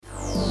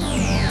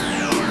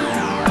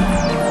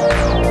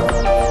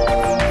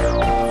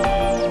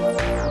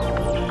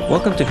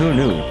Welcome to Who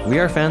Knew. We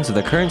are fans of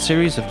the current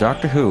series of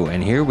Doctor Who,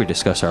 and here we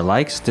discuss our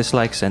likes,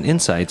 dislikes, and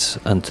insights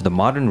onto the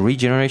modern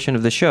regeneration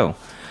of the show.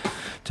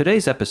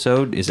 Today's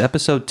episode is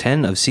episode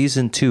 10 of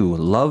season 2,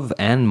 Love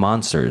and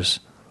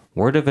Monsters.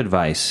 Word of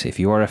advice, if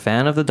you are a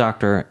fan of the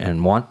Doctor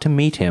and want to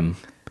meet him,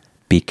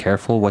 be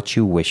careful what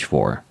you wish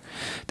for.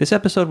 This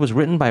episode was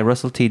written by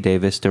Russell T.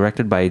 Davies,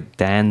 directed by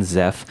Dan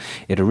Zeff.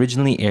 It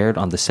originally aired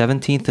on the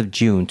 17th of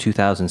June,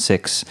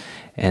 2006,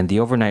 and the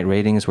overnight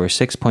ratings were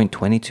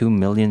 6.22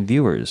 million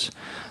viewers.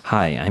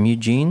 Hi, I'm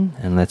Eugene,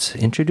 and let's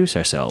introduce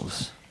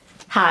ourselves.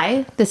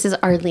 Hi, this is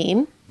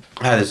Arlene.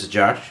 Hi, this is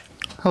Josh.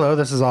 Hello,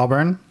 this is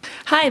Auburn.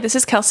 Hi, this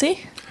is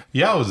Kelsey.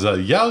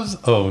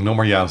 Yowza. Oh, no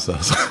more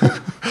yowzas.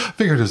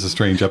 Figured it was a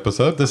strange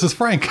episode. This is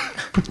Frank.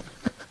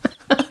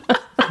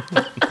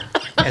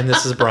 And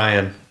this is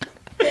Brian.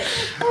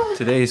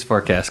 Today's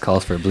forecast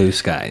calls for blue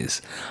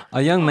skies.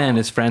 A young man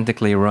is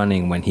frantically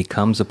running when he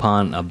comes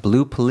upon a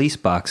blue police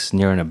box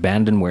near an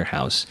abandoned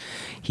warehouse.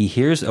 He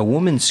hears a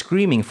woman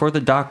screaming for the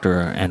Doctor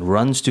and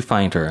runs to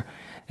find her.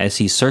 As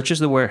he searches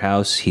the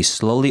warehouse, he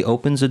slowly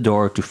opens a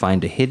door to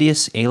find a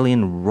hideous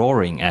alien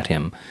roaring at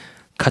him.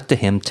 Cut to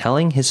him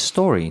telling his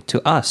story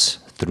to us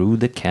through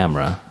the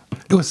camera.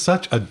 It was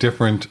such a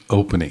different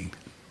opening.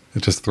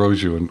 It just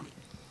throws you in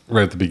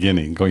right at the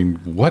beginning, going,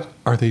 what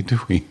are they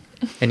doing?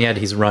 And yet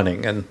he's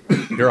running, and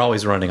you're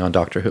always running on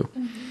Doctor Who.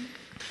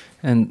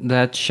 And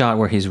that shot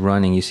where he's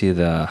running, you see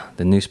the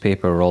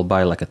newspaper roll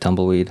by like a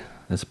tumbleweed.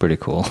 That's pretty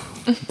cool.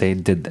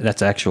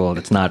 That's actual.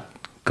 It's not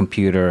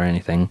computer or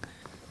anything.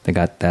 They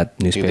got that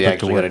newspaper. They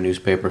actually got a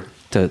newspaper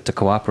to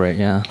cooperate.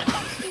 Yeah.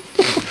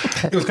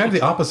 It was kind of the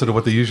opposite of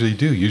what they usually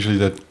do. Usually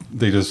that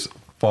they just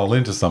fall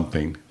into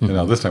something. Mm-hmm. You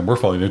know, this time we're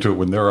falling into it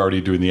when they're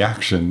already doing the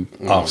action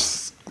off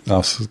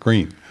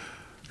screen.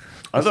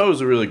 I thought it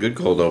was a really good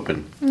cold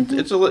open.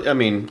 Mm-hmm. I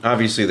mean,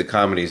 obviously the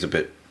comedy's a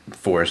bit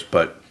forced,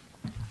 but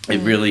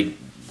it really,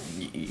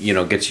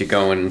 gets you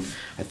going.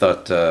 I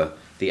thought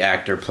the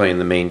actor playing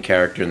the main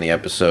character in the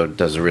episode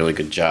does a really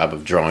good job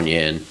of drawing you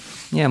in.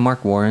 Yeah,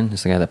 Mark Warren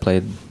is the guy that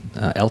played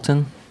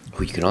Elton.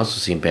 Who you can also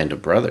see in Band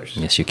of Brothers.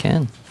 Yes, you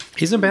can.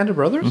 He's in Band of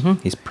Brothers?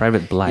 Mm-hmm. He's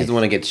Private Blythe. He's the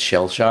one that gets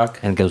shell shock.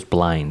 And goes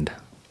blind.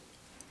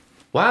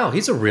 Wow,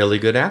 he's a really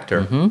good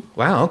actor. Mm-hmm.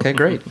 Wow, okay,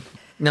 great.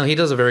 No, he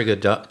does a very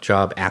good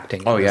job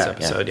acting in this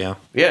episode, yeah.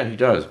 Yeah, he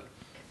does.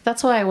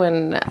 That's why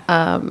when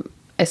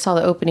I saw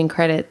the opening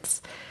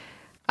credits,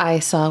 I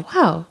saw,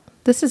 wow,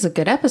 this is a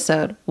good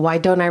episode. Why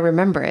don't I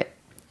remember it?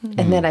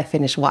 And then I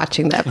finished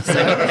watching the episode.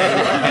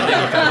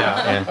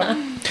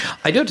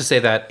 I do have to say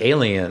that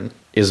Alien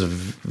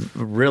is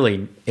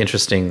really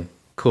interesting,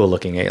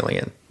 cool-looking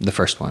Alien. The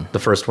first one. The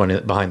first one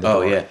behind the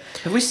door. Oh, yeah.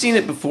 Have we seen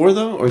it before,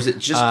 though? Or is it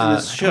just in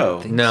this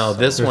show? No,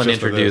 this one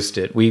introduced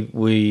it.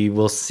 We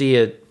will see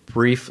it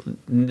briefly.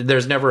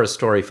 There's never a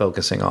story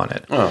focusing on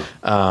it.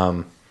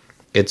 Oh.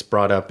 It's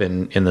brought up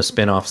in the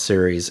spin-off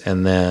series,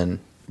 and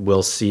then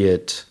we'll see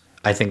it.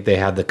 I think they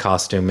had the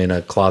costume in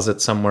a closet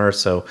somewhere,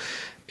 so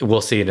we'll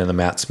see it in the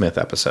Matt Smith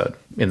episode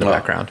in the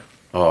background.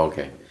 Oh,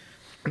 okay.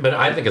 But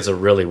I think it's a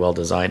really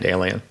well-designed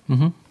alien.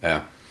 Mm-hmm.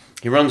 Yeah.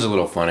 He runs a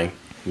little funny.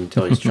 You can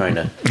tell he's trying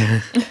to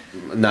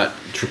not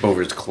trip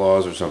over his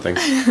claws or something.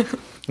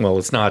 Well,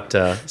 it's not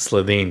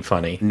Slitheen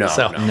funny. No.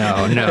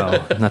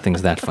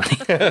 Nothing's that funny.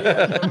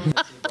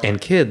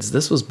 And kids,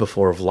 this was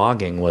before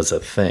vlogging was a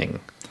thing.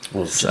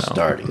 Well, it's just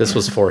starting. This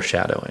was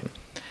foreshadowing.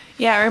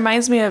 Yeah, it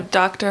reminds me of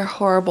Dr.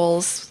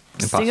 Horrible's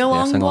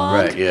Sing-Along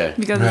Blonde. Right, yeah.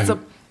 Because it's a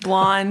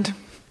blonde,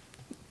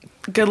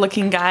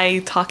 good-looking guy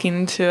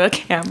talking to a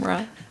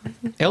camera.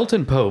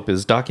 Elton Pope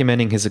is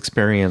documenting his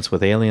experience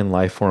with alien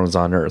life forms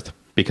on Earth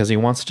because he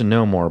wants to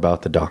know more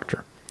about the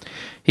Doctor.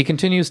 He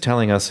continues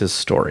telling us his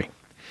story.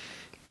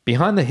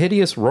 Behind the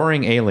hideous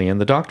roaring alien,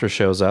 the Doctor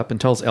shows up and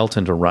tells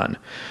Elton to run.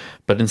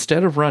 But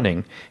instead of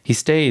running, he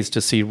stays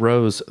to see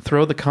Rose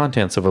throw the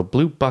contents of a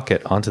blue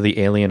bucket onto the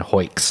alien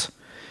Hoix.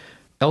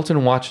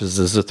 Elton watches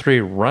as the three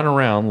run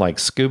around like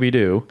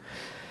Scooby-Doo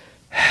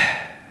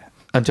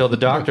until the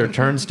Doctor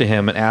turns to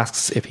him and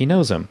asks if he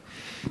knows him.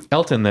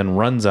 Elton then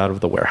runs out of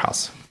the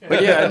warehouse.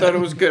 But yeah, I thought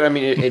it was good. I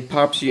mean, it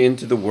pops you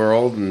into the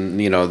world and,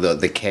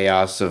 the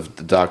chaos of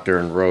the Doctor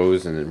and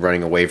Rose and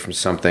running away from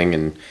something,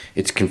 and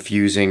it's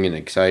confusing and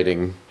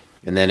exciting.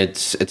 And then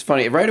it's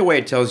funny. Right away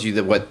it tells you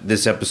that what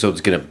this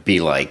episode's going to be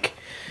like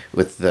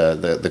with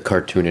the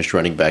cartoonish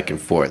running back and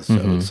forth.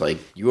 So it's like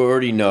you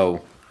already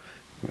know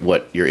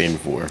what you're in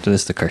for. So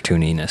this is the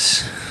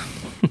cartooniness.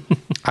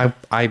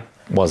 I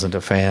wasn't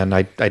a fan.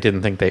 I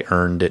didn't think they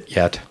earned it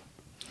yet.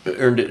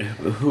 Earned it?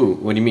 Who?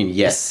 What do you mean?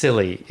 Yes.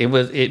 Silly.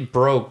 It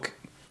broke.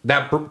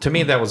 To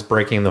me, that was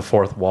breaking the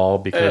fourth wall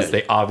because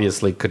they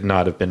obviously could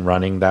not have been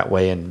running that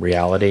way in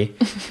reality.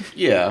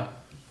 Yeah.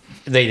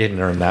 They didn't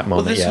earn that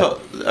moment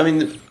yet.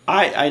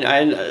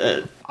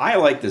 I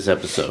like this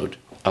episode.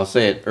 I'll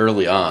say it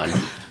early on.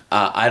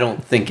 I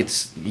don't think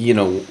it's,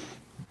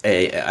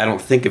 I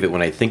don't think of it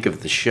when I think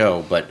of the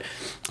show, but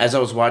as I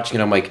was watching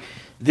it, I'm like,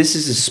 this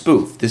is a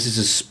spoof. This is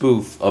a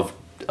spoof of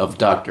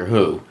Doctor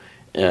Who.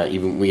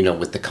 Even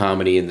with the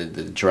comedy and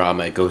the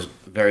drama, it goes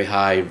very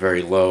high,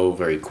 very low,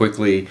 very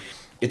quickly.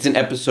 it's an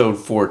episode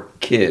for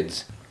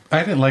kids. I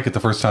didn't like it the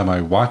first time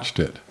I watched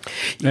it.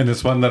 And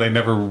it's one that I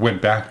never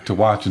went back to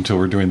watch until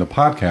we're doing the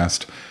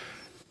podcast.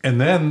 And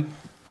then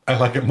I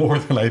like it more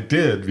than I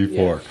did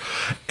before.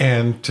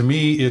 And to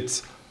me,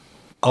 it's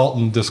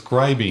Alton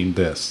describing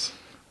this.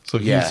 So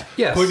he's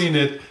Yes. putting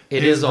it...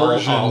 It his is all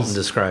versions Alton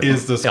describing.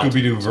 is the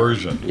Scooby-Doo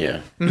version.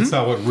 Yeah. It's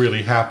not what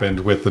really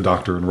happened with the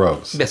Doctor and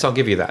Rose. Yes, I'll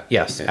give you that.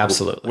 Yes,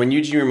 absolutely. When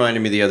Eugene reminded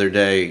me the other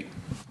day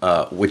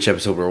which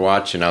episode we're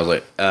watching, I was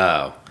like,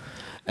 oh.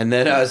 And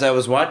then as I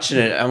was watching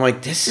it, I'm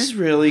like, this is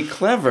really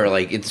clever.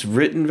 Like, it's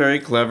written very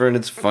clever and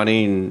it's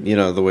funny, and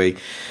the way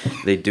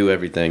they do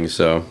everything.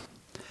 So,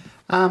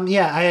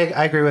 Yeah,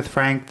 I agree with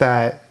Frank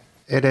that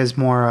it is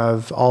more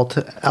of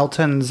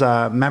Elton's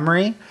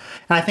memory.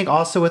 And I think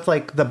also with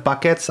like the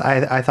buckets,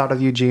 I thought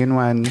of Eugene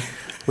when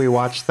we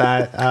watched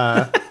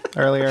that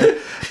earlier.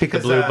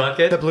 Because The blue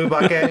bucket? The blue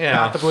bucket, Yeah.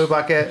 not the blue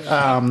bucket.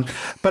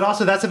 But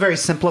also that's a very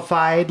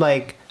simplified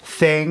like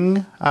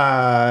thing,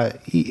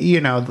 like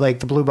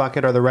the blue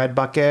bucket or the red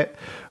bucket,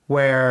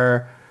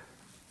 where,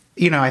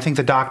 I think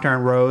the Doctor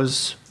and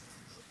Rose,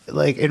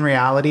 like in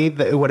reality,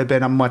 it would have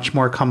been a much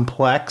more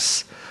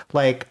complex,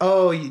 like,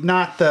 oh,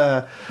 not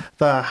the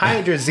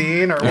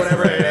hydrazine or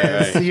whatever it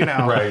is,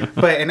 Right.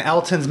 But in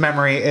Elton's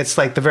memory, it's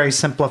like the very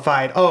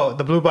simplified, oh,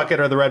 the blue bucket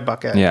or the red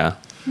bucket. Yeah.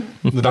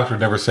 The Doctor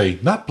would never say,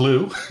 not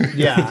blue.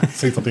 Yeah.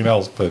 Say something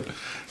else, but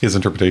his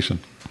interpretation.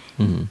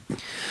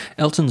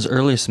 Elton's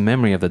earliest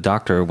memory of the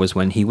Doctor was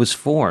when he was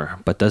 4,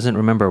 but doesn't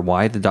remember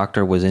why the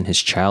Doctor was in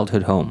his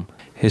childhood home.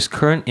 His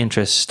current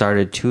interest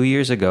started 2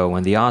 years ago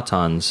when the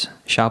Autons,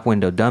 shop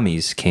window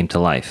dummies, came to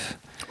life.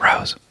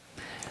 Rose.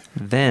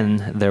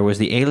 Then there was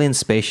the alien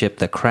spaceship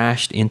that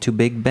crashed into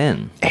Big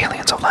Ben.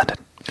 Aliens of London.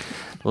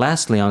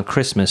 Lastly, on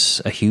Christmas,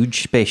 a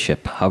huge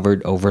spaceship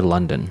hovered over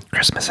London.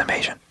 Christmas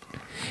invasion.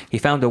 He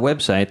found a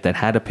website that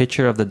had a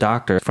picture of the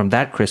Doctor from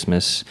that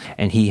Christmas,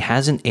 and he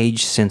hasn't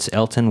aged since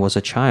Elton was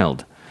a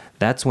child.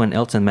 That's when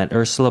Elton met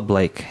Ursula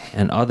Blake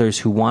and others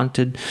who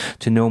wanted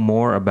to know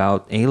more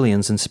about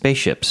aliens and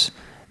spaceships.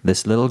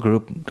 This little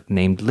group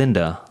named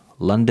Linda,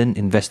 London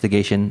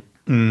Investigation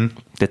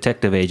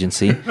Detective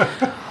Agency,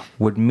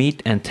 would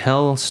meet and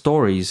tell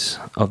stories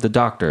of the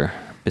Doctor.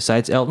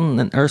 Besides Elton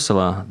and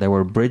Ursula, there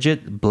were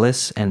Bridget,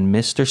 Bliss, and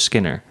Mr.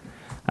 Skinner.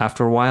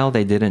 After a while,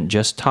 they didn't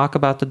just talk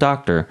about the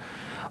Doctor,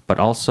 but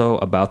also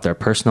about their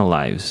personal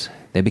lives.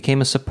 They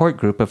became a support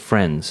group of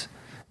friends.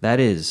 That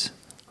is,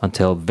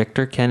 until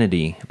Victor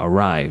Kennedy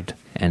arrived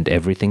and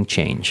everything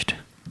changed.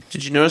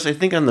 did you notice? I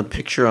think on the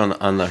picture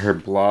on her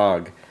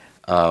blog,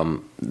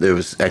 there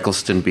was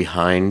Eccleston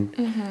behind.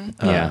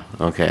 Yeah.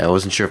 Okay, I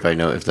wasn't sure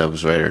if that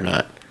was right or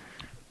not.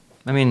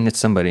 I mean, it's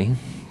somebody.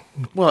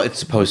 Well, it's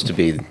supposed to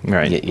be,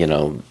 Right. I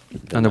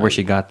don't know where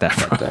she got that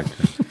from.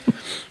 Doctor.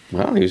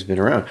 Well, he's been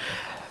around.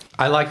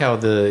 I like how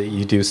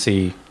you do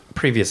see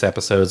previous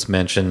episodes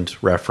mentioned,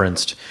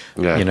 referenced.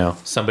 Yeah.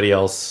 Somebody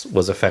else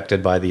was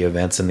affected by the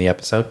events in the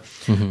episode.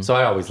 So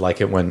I always like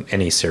it when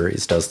any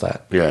series does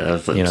that. Yeah,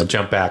 that's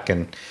Jump back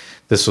and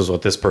this was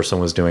what this person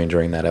was doing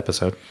during that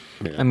episode.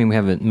 I mean, we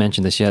haven't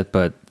mentioned this yet,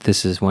 but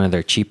this is one of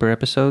their cheaper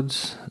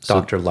episodes. So-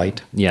 Dr.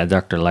 Light. Yeah,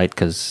 Dr. Light,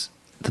 because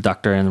the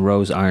Doctor and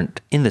Rose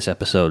aren't in this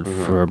episode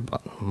for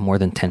more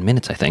than 10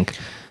 minutes, I think.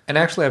 And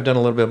actually, I've done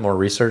a little bit more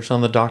research on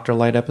the Dr.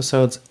 Light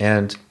episodes,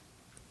 and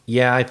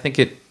yeah, I think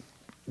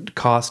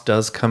cost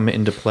does come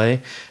into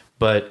play,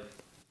 but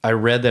I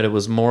read that it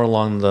was more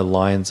along the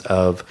lines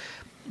of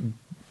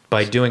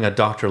by doing a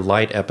Dr.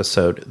 Light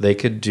episode, they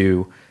could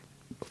do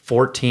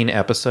 14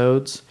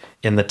 episodes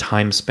in the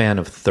time span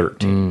of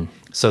 13.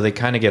 So they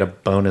kind of get a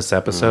bonus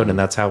episode, and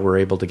that's how we're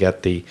able to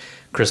get the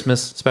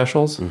Christmas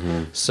specials.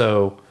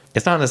 So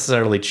it's not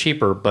necessarily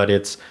cheaper, but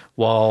it's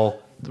while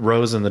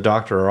Rose and the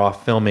Doctor are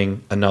off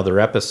filming another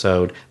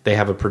episode, they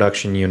have a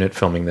production unit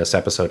filming this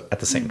episode at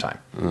the same time.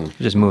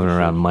 Just moving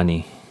around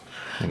money.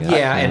 I guess.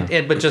 Yeah,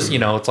 and but just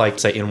it's like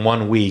say in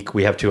 1 week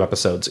we have 2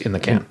 episodes in the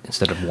can.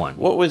 Instead of one.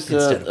 What was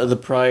the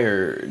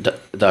prior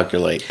Dr.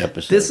 Light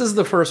episode? This is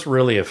the first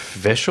really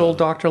official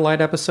Dr.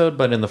 Light episode,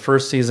 but in the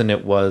first season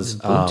it was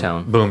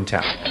Boomtown.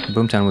 Boomtown.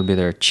 Boomtown would be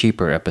their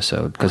cheaper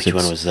episode. Which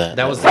one was that?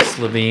 That was the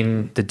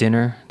Slovene. The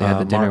dinner. They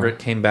had the dinner. Margaret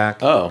came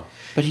back. Oh,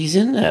 but he's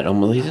in that.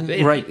 He's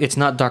in Right, it's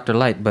not Dr.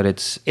 Light, but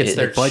it's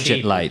their budget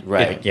cheap- light.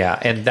 Right. Yeah,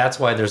 and that's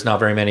why there's not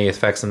very many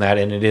effects in that,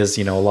 and it is,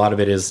 a lot of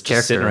it is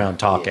just sitting around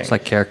talking. It's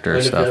like character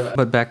stuff.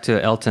 But back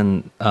to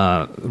Elton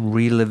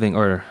reliving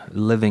or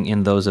living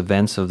in those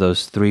events of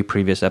those 3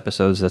 previous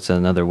episodes, that's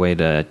another way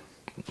to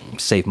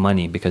save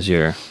money because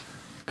you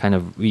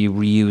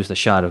reuse the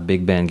shot of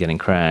Big Ben getting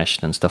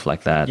crashed and stuff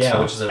like that. Yeah,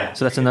 so, which is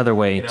so that's another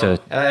way to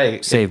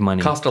save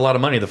money. Cost a lot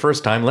of money the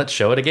first time. Let's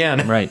show it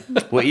again. Right.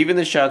 Well, even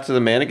the shots of the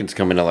mannequins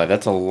coming to life,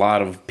 that's a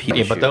lot of people.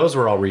 Yeah, but those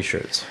were all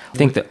reshoots. I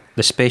think that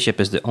the spaceship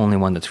is the only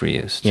one that's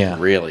reused. Yeah.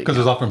 Really? Because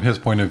it was all from his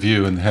point of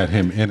view and had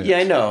him in it. Yeah,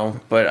 I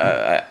know, but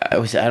I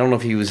don't know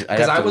if he was...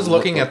 Because I was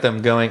looking at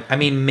them going,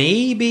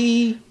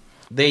 maybe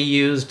they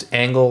used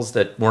angles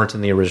that weren't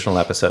in the original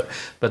episode,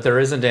 but there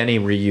isn't any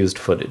reused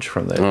footage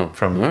from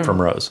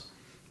from Rose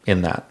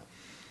in that.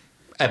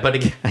 But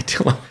again,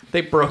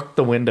 they broke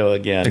the window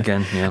again.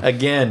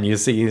 Again, you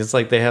see, it's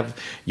like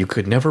you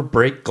could never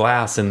break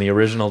glass in the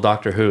original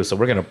Doctor Who, so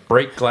we're going to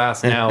break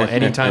glass now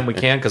anytime we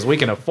can because we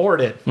can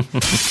afford it.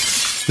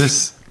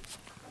 This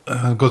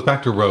goes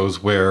back to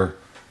Rose, where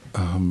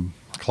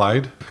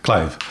Clive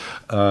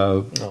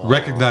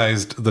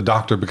recognized the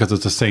Doctor because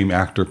it's the same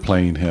actor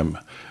playing him.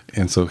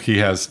 And so he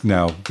has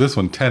now this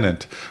one,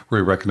 Tennant, where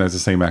he recognized the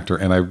same actor.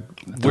 And I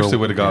wish they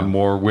would have gone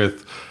more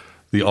with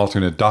the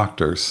alternate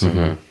Doctors,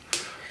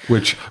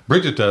 which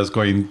Bridget does,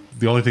 going,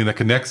 the only thing that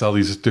connects all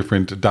these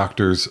different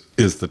Doctors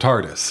is the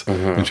TARDIS.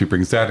 And she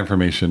brings that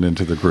information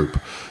into the group,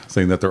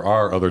 saying that there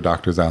are other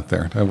Doctors out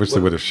there. I wish they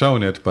would have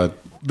shown it, but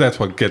that's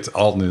what gets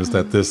Alton, is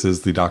that this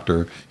is the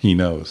Doctor he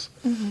knows.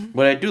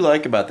 What I do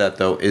like about that,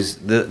 though, is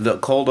the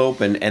cold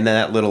open and then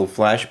that little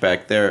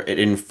flashback there, it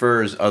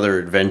infers other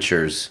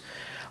adventures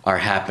are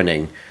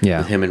happening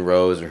with him and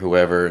Rose or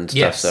whoever and stuff.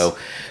 Yes. So,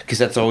 because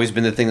that's always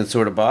been the thing that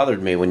sort of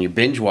bothered me when you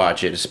binge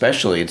watch it,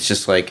 especially. It's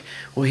just like,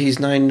 well, he's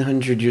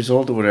 900 years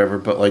old or whatever,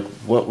 but like,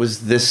 what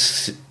was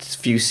this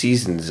few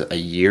seasons? A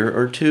year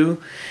or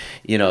two?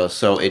 You know,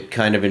 so it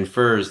kind of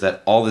infers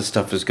that all this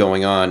stuff is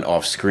going on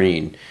off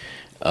screen,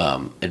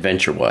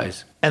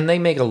 adventure-wise. And they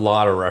make a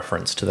lot of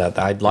reference to that.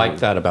 I like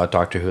that about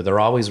Doctor Who. They're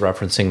always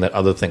referencing that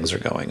other things are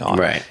going on.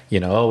 Right. You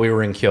know, oh, we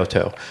were in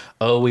Kyoto.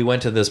 Oh, we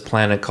went to this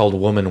planet called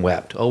Woman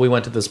Wept. Oh, we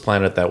went to this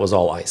planet that was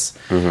all ice.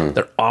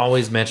 They're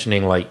always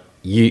mentioning, like,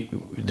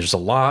 there's a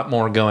lot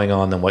more going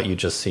on than what you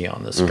just see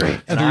on the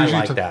screen. And I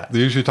like that.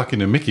 They're usually talking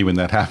to Mickey when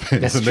that happens.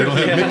 That's and true.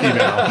 They don't have Mickey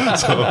now.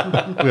 So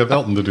we have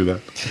Elton to do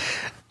that.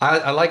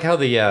 I like how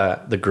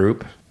the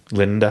group,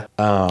 Linda,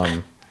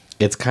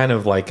 it's kind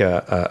of like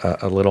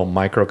a little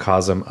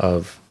microcosm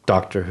of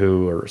Doctor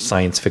Who or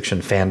science fiction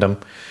fandom.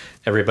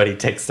 Everybody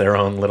takes their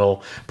own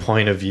little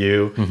point of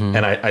view,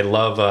 and I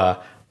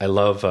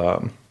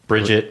love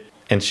Bridget,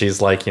 and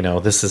she's like, you know,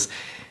 this is,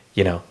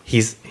 you know,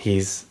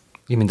 he's.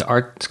 You mean the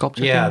art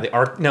sculpture? Yeah, thing? the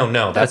art.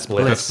 No, that's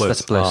Bliss.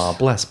 That's Bliss. Oh,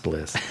 bless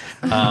Bliss.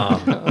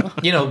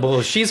 You know,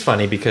 well, she's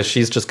funny because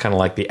she's just kind of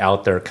like the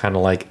out there, kind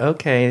of like,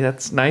 okay,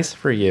 that's nice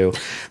for you.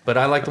 But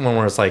I like the one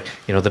where it's like,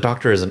 you know, the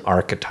Doctor is an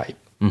archetype.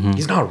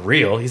 He's not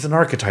real. He's an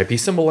archetype. He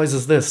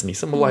symbolizes this and he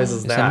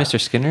symbolizes that. Is that Mr.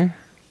 Skinner?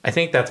 I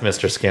think that's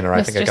Mr. Skinner.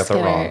 I think I got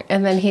that wrong.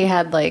 And then he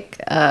had like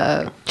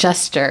a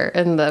Jester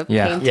in the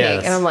painting.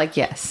 Yes. And I'm like,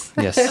 yes.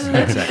 Yes,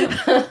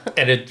 exactly.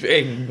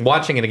 And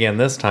watching it again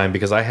this time,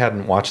 because I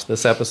hadn't watched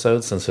this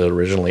episode since it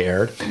originally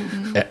aired,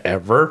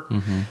 ever.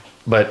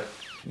 But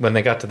when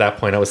they got to that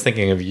point, I was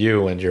thinking of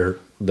you and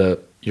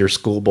your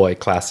schoolboy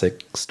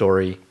classic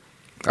story.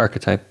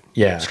 Archetype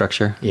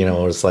structure. You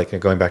know, it was like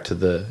going back to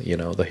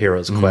the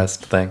hero's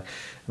quest thing.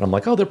 And I'm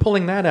like, oh, they're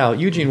pulling that out.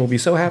 Eugene will be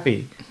so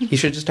happy. He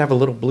should just have a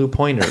little blue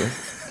pointer.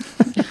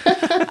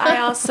 I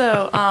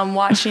also,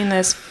 watching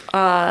this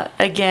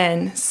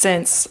again,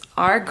 since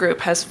our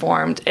group has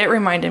formed, it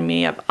reminded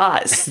me of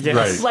us. Yes.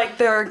 Right. Like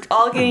they're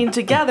all getting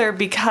together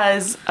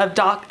because of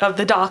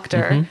the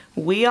Doctor.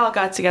 We all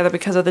got together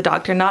because of the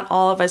Doctor. Not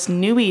all of us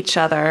knew each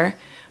other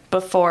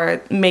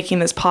before making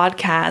this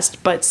podcast,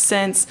 but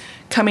since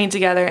coming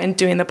together and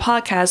doing the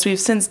podcast, we've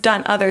since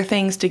done other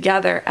things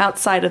together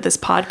outside of this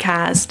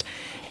podcast.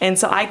 And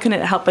so I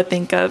couldn't help but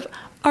think of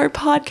our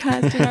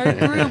podcast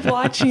and our group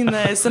watching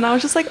this. And I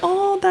was just like,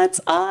 oh, that's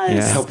us.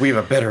 I hope we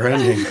have a better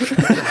ending. And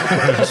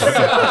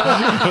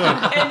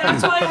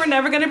that's why we're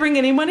never going to bring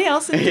anybody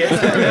else into this.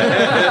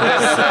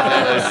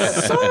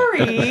 So,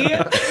 sorry.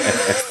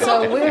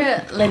 So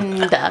we're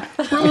Linda.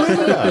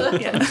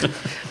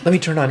 Let me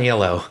turn on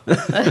yellow.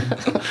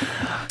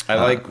 I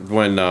like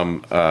when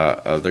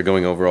they're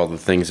going over all the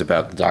things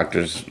about the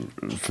Doctors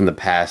from the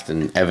past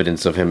and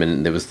evidence of him,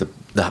 and there was the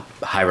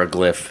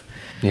hieroglyph.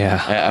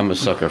 Yeah. I'm a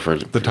sucker for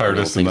The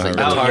TARDIS and the like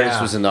that. hieroglyph. The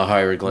TARDIS was in the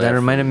hieroglyph. That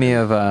reminded me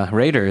of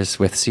Raiders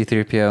with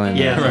C-3PO and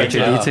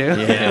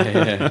R2-D2.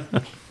 Yeah.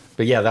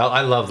 But yeah, I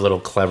love little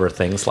clever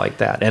things like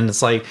that. And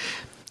it's like,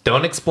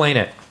 don't explain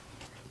it.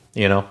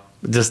 You know,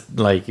 just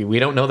like, we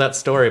don't know that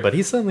story, but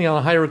he's suddenly on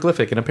a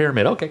hieroglyphic in a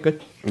pyramid. Okay,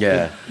 good.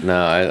 Yeah, no,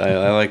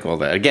 I like all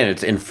that. Again,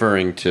 it's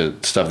inferring to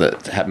stuff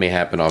that may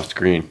happen off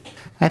screen.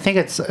 I think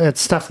it's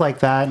stuff like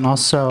that, and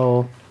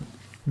also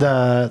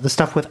the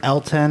stuff with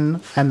Elton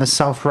and the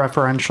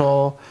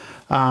self-referential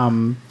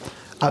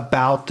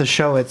about the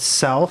show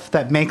itself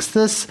that makes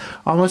this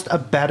almost a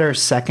better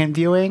second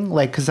viewing.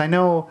 Like, because I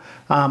know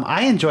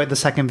I enjoyed the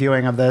second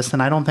viewing of this,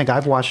 and I don't think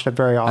I've watched it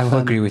very I often. will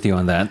agree with you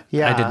on that.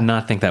 Yeah. I did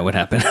not think that would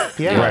happen.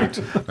 Yeah, Right.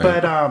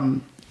 But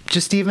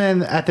just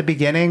even at the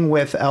beginning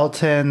with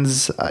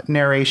Elton's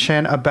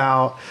narration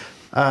about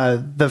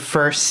the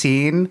first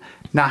scene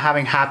not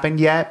having happened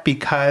yet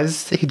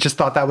because he just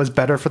thought that was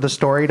better for the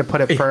story to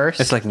put it first.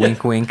 It's like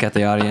wink, wink at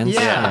the audience.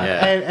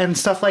 Yeah. And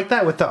stuff like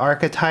that with the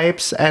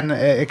archetypes. And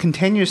it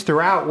continues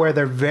throughout where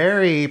they're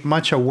very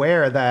much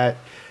aware that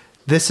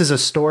this is a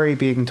story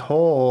being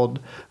told.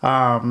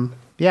 Yeah,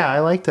 I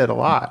liked it a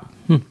lot.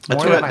 More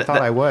than I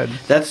thought I would.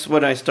 That's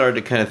when I started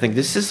to kind of think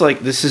this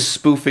is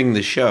spoofing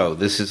the show.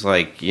 This is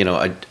like, you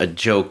know, a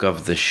joke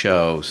of the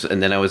show.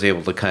 And then I was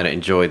able to kind of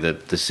enjoy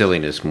the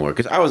silliness more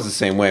because I was the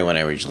same way when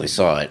I originally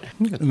saw it.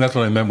 And that's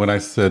what I meant when I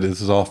said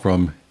this is all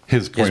from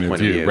his point of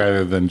view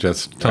rather than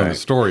just telling a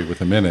story with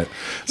him in it.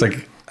 It's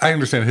like I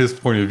understand his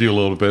point of view a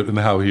little bit and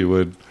how he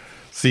would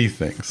see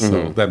things.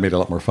 So that made it a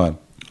lot more fun.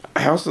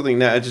 I also think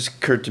that it just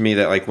occurred to me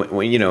that like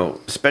when you know,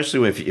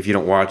 especially if you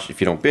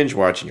don't binge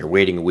watch and you're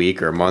waiting a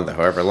week or a month or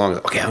however long,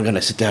 okay, I'm going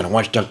to sit down and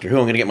watch Doctor Who.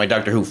 I'm going to get my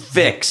Doctor Who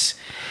fix.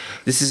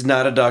 This is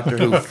not a Doctor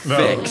Who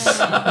fix.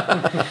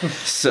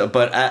 So,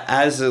 but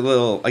as a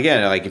little,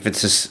 again, like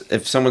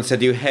if someone said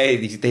to you,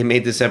 hey, they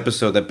made this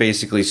episode that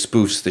basically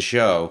spoofs the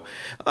show,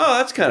 oh,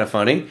 that's kind of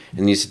funny,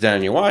 and you sit down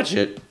and you watch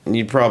it, and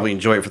you'd probably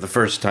enjoy it for the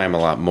first time a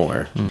lot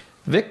more.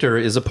 Victor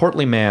is a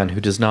portly man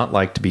who does not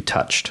like to be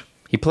touched.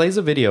 He plays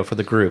a video for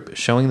the group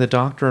showing the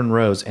Doctor and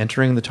Rose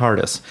entering the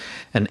TARDIS,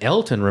 and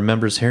Elton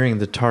remembers hearing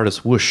the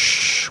TARDIS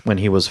whoosh when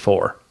he was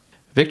 4.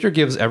 Victor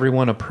gives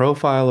everyone a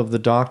profile of the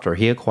Doctor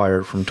he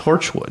acquired from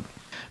Torchwood.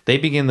 They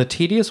begin the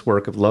tedious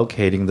work of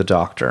locating the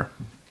Doctor.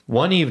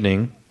 One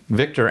evening,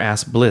 Victor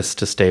asks Bliss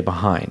to stay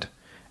behind.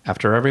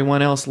 After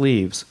everyone else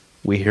leaves,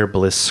 we hear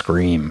Bliss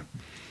scream.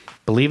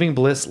 Believing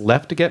Bliss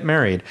left to get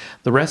married,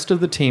 the rest of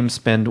the team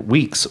spend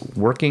weeks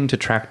working to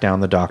track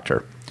down the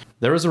Doctor.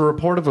 There is a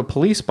report of a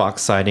police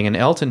box sighting, and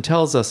Elton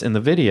tells us in the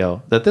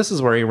video that this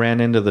is where he ran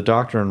into the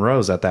Doctor and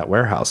Rose at that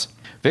warehouse.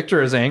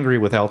 Victor is angry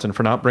with Elton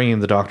for not bringing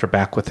the Doctor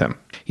back with him.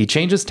 He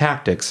changes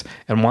tactics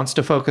and wants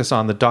to focus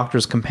on the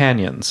Doctor's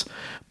companions,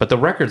 but the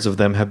records of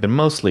them have been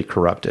mostly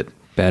corrupted.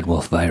 Bad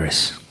wolf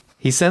virus.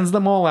 He sends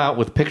them all out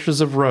with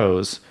pictures of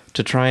Rose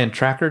to try and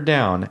track her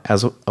down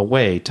as a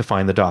way to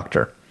find the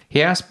Doctor.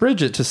 He asks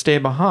Bridget to stay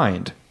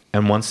behind,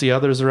 and once the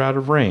others are out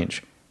of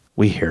range,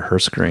 we hear her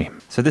scream.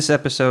 So this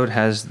episode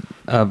has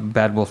a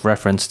Bad Wolf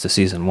reference to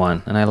season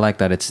 1, and I like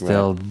that it's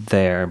still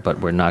there, but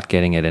we're not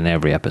getting it in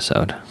every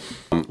episode.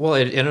 Well,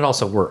 it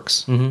also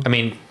works. I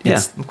mean,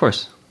 Yes, of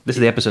course. This is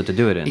the episode to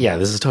do it in. Yeah,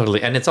 this is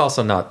totally, and it's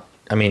also not.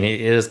 I mean,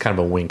 it is kind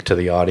of a wink to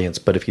the audience,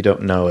 but if you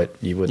don't know it,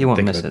 you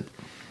won't miss it.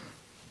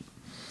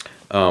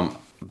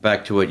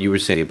 Back to what you were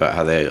saying about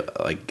how they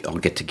like all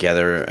get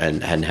together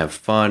and have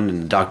fun,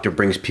 and the Doctor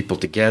brings people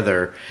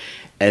together.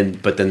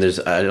 But then there's,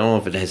 I don't know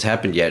if it has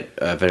happened yet,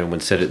 if anyone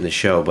said it in the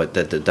show, but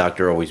that the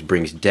Doctor always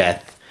brings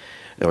death,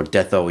 or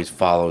death always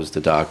follows the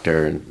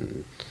Doctor,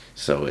 and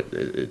so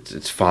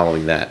it's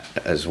following that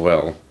as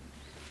well.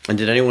 And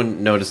did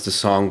anyone notice the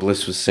song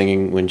Bliss was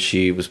singing when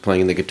she was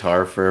playing the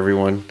guitar for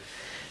everyone?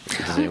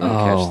 Did anyone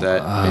catch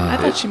that? I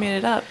thought she made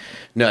it up.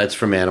 No, it's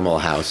from Animal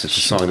House. It's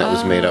a song that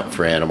was made up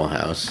for Animal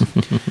House.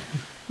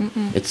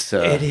 It's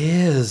It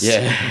is.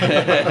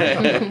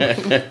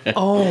 Yeah.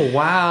 Oh,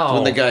 wow.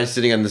 When the guy's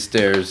sitting on the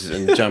stairs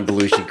and John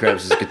Belushi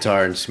grabs his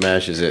guitar and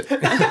smashes it.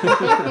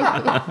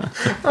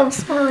 I'm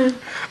sorry.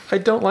 I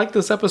don't like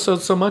this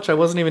episode so much. I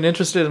wasn't even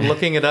interested in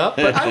looking it up,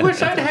 but I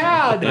wish I'd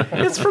had.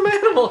 It's from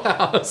Animal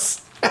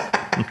House.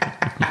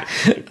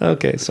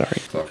 Okay,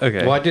 sorry.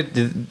 Okay. Well,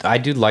 I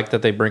do like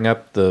that they bring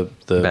up the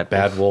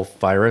Bad Wolf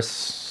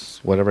virus,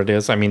 whatever it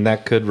is. I mean,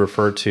 that could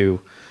refer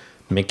to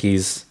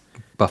Mickey's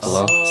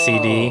Buffalo.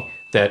 CD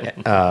that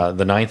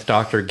the Ninth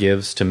Doctor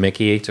gives to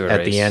Mickey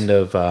at the end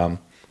of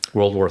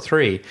World War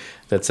III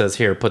that says,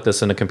 here, put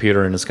this in a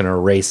computer and it's going to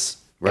erase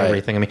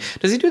everything. I mean,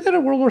 does he do that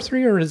at World War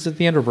III or is it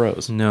the end of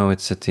Rose? No,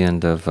 it's at the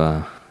end of,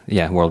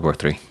 World War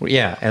III.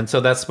 Yeah, and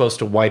so that's supposed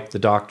to wipe the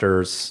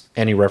Doctor's,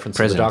 any reference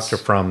to the Doctor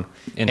from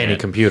any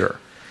computer.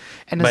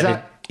 And is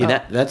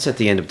That's at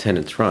the end of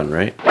Tennant's Run,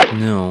 right?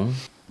 No.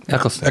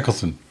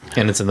 Eccleston.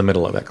 And it's in the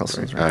middle of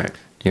Eccleston's Run. All right.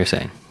 You're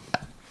saying.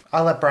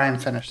 I'll let Brian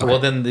finish. Well,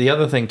 then the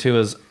other thing, too,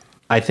 is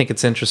I think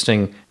it's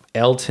interesting.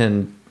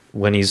 Elton,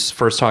 when he's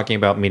first talking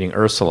about meeting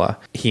Ursula,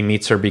 he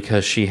meets her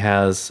because she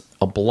has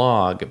a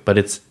blog, but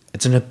it's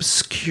an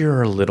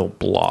obscure little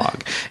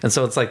blog. And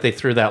so it's like they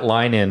threw that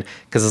line in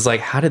because it's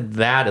like, how did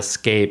that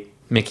escape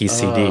Mickey's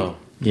CD?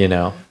 You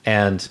know?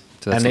 And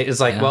it's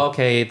like, well,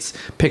 okay, it's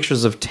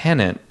pictures of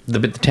Tennant, the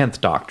 10th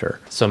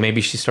Doctor. So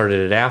maybe she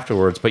started it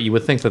afterwards, but you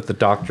would think that the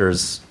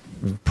Doctor's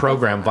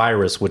program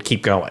virus would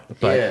keep going,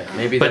 but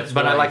maybe. But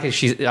I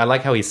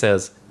like how he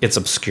says it's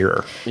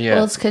obscure. Yeah.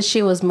 Well, it's because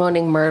she was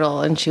moaning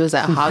Myrtle and she was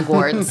at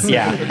Hogwarts.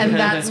 Yeah, And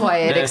that's why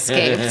it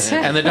escaped.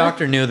 and the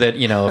Doctor knew that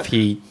if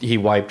he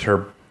wiped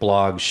her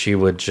blog, she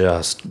would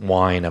just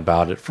whine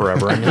about it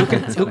forever. And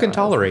who can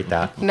tolerate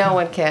that? No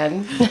one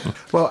can.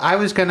 Well, I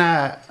was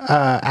gonna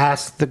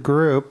ask the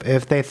group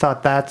if they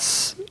thought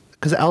that's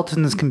because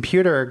Elton's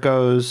computer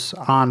goes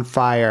on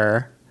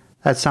fire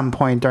at some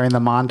point during the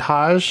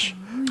montage.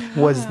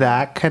 Was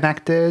that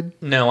connected?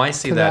 No, I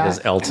see that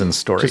as Elton's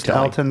storytelling. Just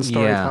Elton's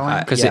storytelling?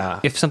 Yeah, because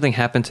if something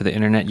happened to the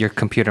internet, your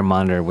computer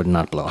monitor would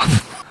not blow up.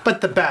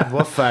 But the Bad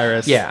Wolf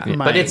virus. Yeah,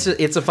 but it's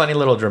a funny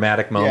little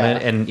dramatic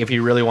moment, and if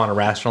you really want to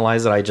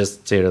rationalize it, I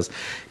just see it as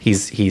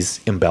he's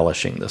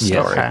embellishing the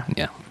story. Okay.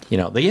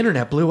 Yeah. The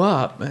internet blew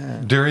up.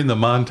 During the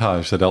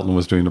montage that Elton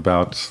was doing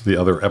about the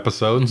other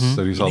episodes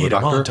that he saw the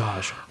Doctor,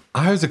 montage.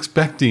 I was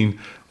expecting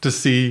to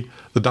see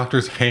the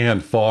doctor's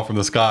hand fall from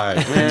the sky,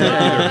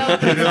 either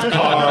hit his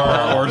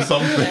car or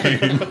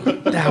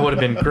something, That would have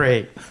been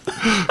great.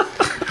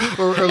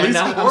 or at least,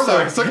 or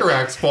the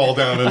Sycorax fall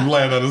down and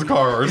land on his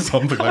car or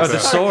something like The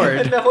that.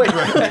 sword. No, wait.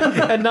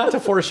 And not to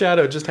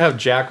foreshadow, just have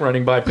Jack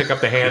running by, pick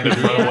up the hand,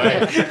 and run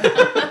away.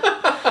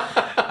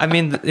 I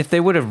mean, if they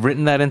would have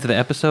written that into the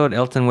episode,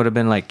 Elton would have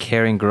been like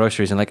carrying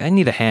groceries and like, I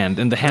need a hand,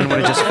 and the hand would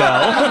have just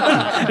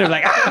fell. They're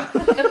like, ah!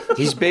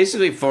 He's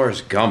basically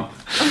Forrest Gump.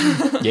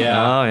 Oh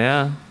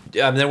yeah.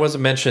 There was a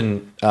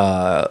mention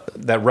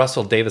that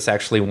Russell Davis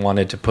actually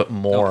wanted to put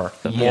more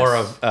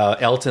yes.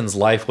 of Elton's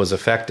life was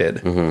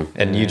affected.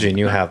 And Eugene,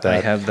 you have that.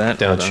 I have that,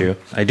 don't hold on. you?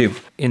 I do.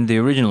 In the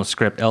original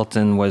script,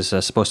 Elton was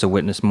supposed to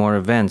witness more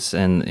events,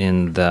 and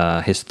in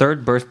his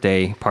third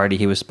birthday party,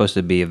 he was supposed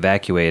to be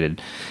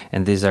evacuated.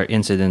 And these are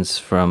incidents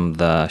from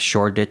the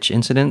Shoreditch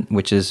incident,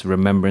 which is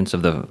remembrance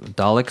of the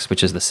Daleks,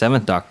 which is the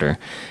seventh Doctor.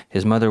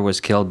 His mother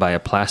was killed by a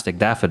plastic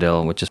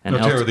daffodil, which is No,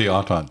 Terror of the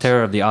Autons.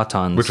 Terror of the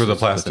Autons, Which was a the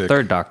plastic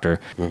third Doctor.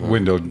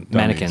 window dummies.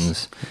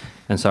 Mannequins.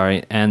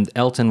 And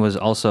Elton was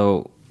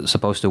also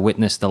supposed to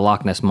witness the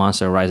Loch Ness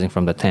Monster rising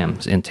from the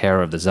Thames in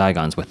Terror of the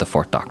Zygons with the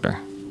fourth Doctor.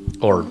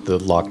 Or the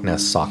Loch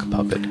Ness sock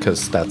puppet,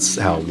 because that's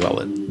how well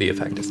the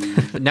effect is.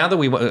 Now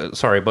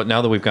that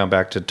now that we've gone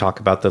back to talk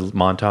about the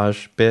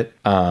montage bit,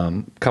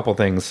 couple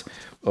things.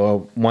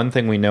 One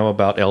thing we know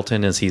about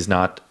Elton is he's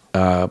not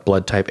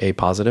blood type A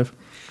positive,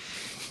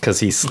 because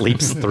he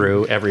sleeps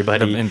through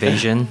everybody.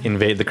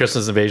 The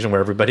Christmas invasion,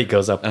 where everybody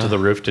goes up to the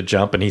roof to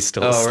jump, and he's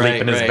still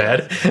asleep in his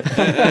bed.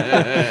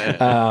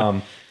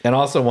 And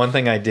also, one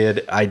thing I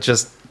did,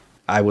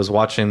 I was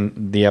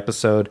watching the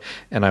episode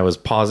and I was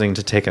pausing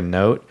to take a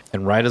note.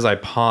 And right as I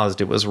paused,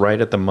 it was right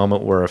at the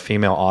moment where a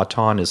female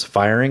Auton is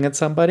firing at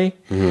somebody.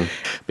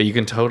 But you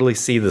can totally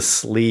see the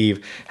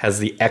sleeve has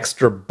the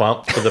extra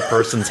bump for the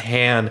person's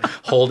hand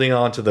holding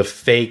on to the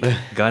fake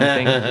Gun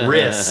thing.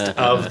 wrist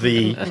of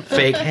the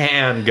fake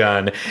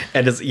handgun.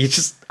 And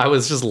I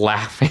was just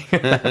laughing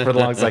at that for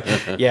long. It's like,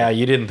 yeah,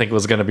 you didn't think it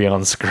was going to be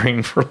on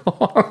screen for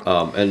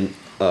long.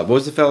 What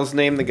was the fella's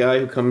name? The guy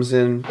who comes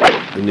in,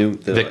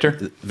 Victor?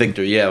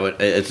 Victor, yeah.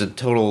 It's a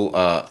total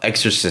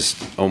Exorcist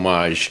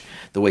homage.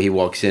 The way he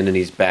walks in and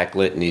he's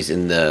backlit and he's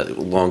in the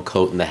long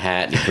coat and the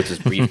hat and he puts his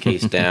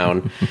briefcase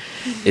down.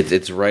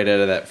 It's right out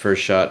of that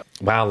first shot.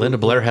 Wow, Linda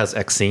Blair has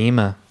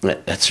eczema.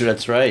 That's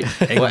right.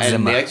 Well,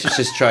 and the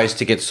Exorcist tries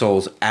to get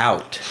souls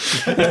out.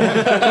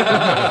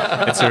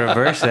 It's a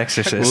reverse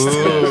Exorcist.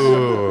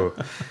 Ooh.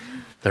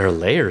 There are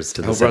layers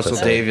to I this hope Russell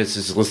episode. Davis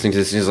is listening to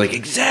this and he's like,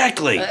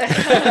 exactly. This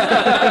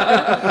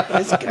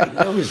guy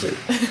knows it.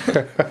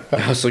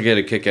 I also get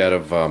a kick out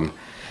of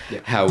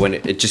how when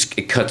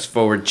it cuts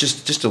forward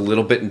just a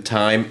little bit in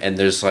time, and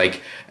there's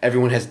like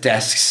everyone has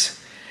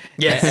desks.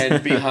 Yes.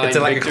 And behind It's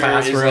like a Victor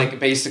classroom. is like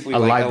basically A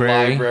like library.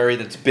 a library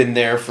that's been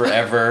there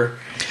forever.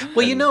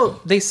 Well,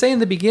 they say in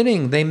the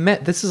beginning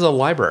this is a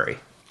library.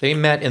 They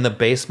met in the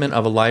basement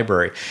of a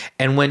library.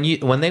 And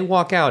when they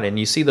walk out and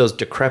you see those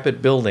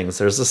decrepit buildings,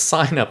 there's a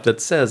sign up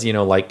that says,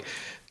 like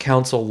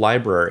Council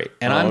Library.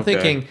 And I'm okay.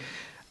 thinking,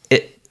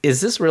 is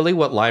this really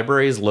what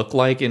libraries look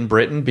like in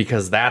Britain?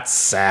 Because that's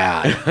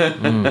sad.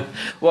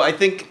 Well, I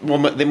think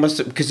they must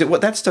have, because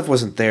that stuff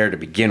wasn't there to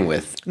begin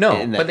with. No,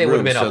 in that but they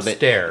would have room, been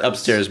upstairs.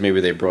 Upstairs,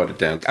 maybe they brought it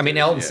down. I mean,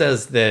 Elton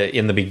says that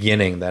in the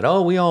beginning that,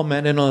 we all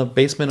met in a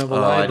basement of a I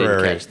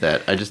library. didn't catch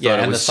that. I just Yeah, thought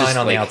it and the was sign just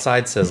on the like-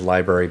 outside says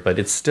library, but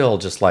it's still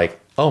just like,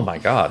 oh my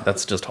God,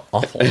 that's just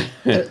awful.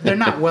 They're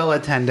not well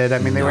attended. I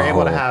mean, they were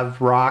able to have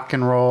rock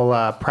and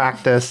roll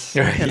practice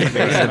in the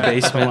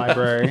basement of the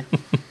library.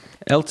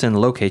 Elton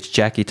locates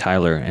Jackie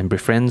Tyler and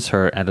befriends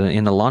her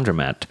in a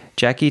laundromat.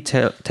 Jackie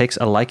takes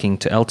a liking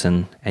to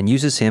Elton and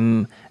uses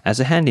him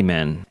as a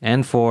handyman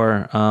and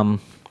for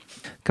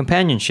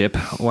companionship,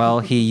 while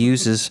he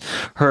uses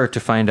her to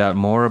find out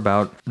more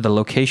about the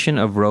location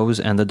of Rose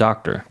and the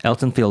Doctor.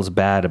 Elton feels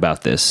bad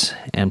about this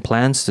and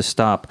plans to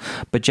stop,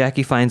 but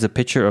Jackie finds a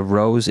picture of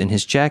Rose in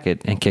his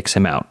jacket and kicks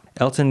him out.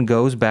 Elton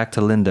goes back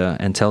to Linda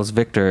and tells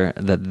Victor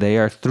that they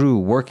are through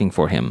working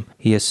for him.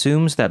 He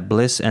assumes that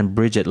Bliss and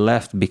Bridget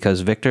left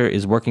because Victor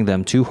is working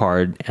them too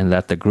hard and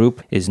that the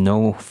group is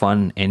no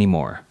fun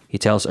anymore. He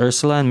tells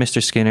Ursula and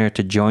Mr. Skinner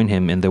to join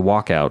him in the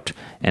walkout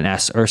and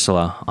asks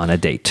Ursula on a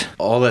date.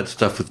 All that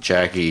stuff with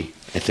Jackie,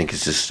 I think,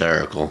 is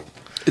hysterical.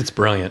 It's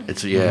brilliant.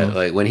 It's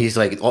like when he's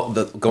like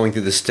going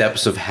through the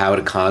steps of how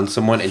to con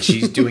someone, and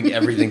she's doing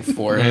everything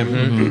for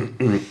him.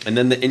 And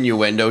then the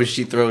innuendo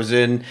she throws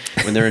in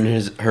when they're in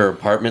her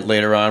apartment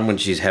later on, when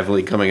she's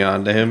heavily coming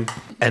on to him.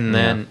 And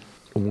then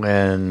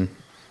when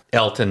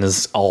Elton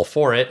is all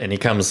for it and he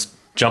comes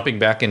jumping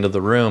back into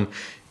the room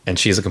and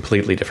she's a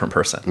completely different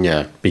person.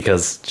 Yeah.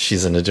 Because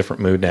she's in a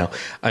different mood now.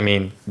 I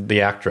mean,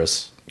 the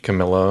actress,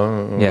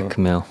 Camilla. Yeah,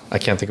 Camille. I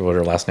can't think of what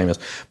her last name is,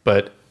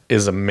 but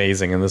is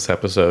amazing in this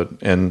episode.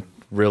 And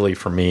really,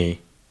 for me,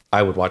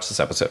 I would watch this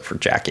episode for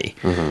Jackie.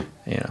 And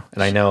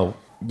I know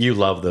you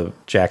love the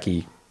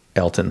Jackie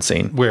Elton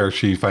scene. Where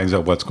she finds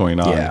out what's going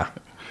on. Yeah.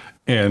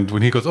 And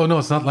when he goes, oh, no,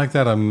 it's not like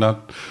that. I'm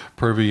not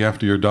pervy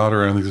after your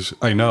daughter. And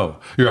I know.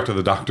 You're after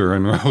the doctor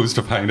and Rose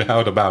to find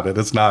out about it.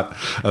 It's not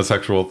a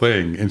sexual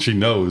thing. And she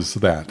knows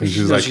that. And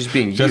she's like, she's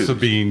being just used.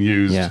 being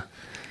used. Yeah.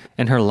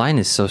 And her line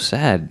is so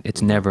sad.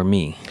 It's never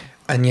me.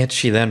 And yet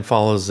she then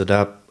follows it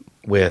up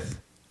with,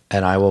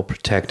 and I will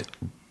protect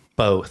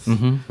both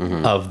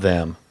of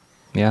them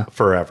Yeah.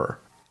 forever.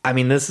 I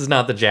mean, this is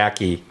not the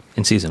Jackie.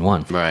 In season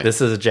 1. Right.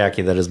 This is a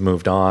Jackie that has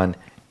moved on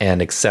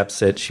and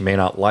accepts it. She may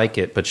not like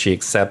it, but she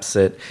accepts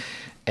it.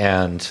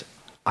 And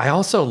I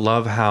also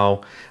love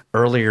how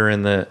earlier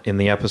in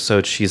the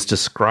episode she's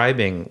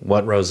describing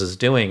what Rose is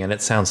doing, and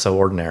it sounds so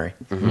ordinary.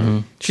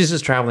 She's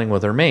just traveling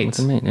with her mates.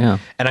 Yeah.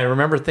 And I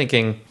remember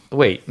thinking,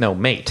 wait, no,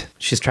 mate.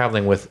 She's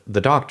traveling with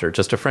the doctor,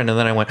 just a friend. And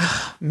then I went,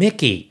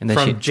 Mickey. And then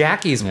From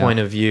Jackie's point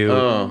of view,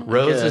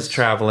 Rose is guess.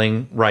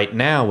 traveling right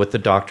now with the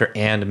doctor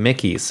and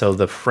Mickey. So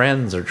the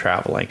friends are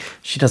traveling.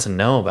 She doesn't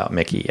know about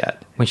Mickey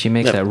yet. When she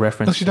makes that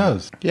reference. No, she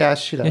does. Yeah,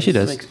 she does. Yeah, she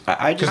does.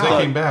 I just Because they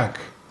thought, came back.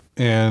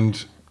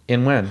 And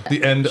In when?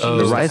 the end of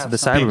The rise of the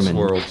Pete's Cybermen.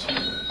 world.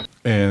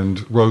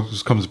 And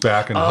Rose comes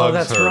back and hugs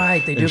that's her.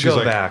 right. They And do she's go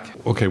like, back.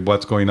 Okay,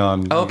 what's going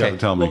on? You Okay. got to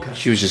tell me.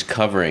 she was just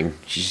covering.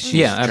 She's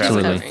Yeah, traveling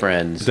absolutely. with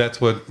friends. That's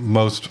what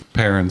most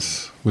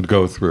parents would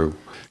go through.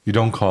 You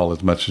don't call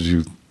as much as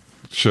you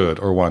should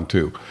or want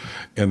to.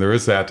 And there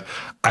is that,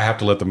 I have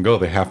to let them go.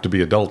 They have to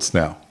be adults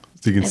now.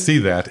 So you can see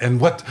that. And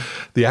what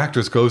the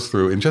actress goes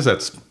through in just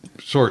that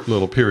short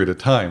little period of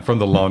time, from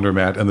the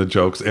laundromat and the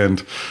jokes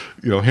and,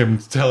 him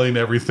telling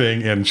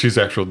everything and she's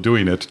actually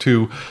doing it,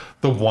 to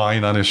the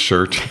wine on his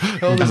shirt.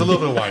 Oh, there's a little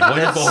bit of wine.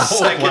 Like the whole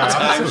Second glass.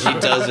 time she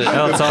does it.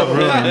 Oh, it's all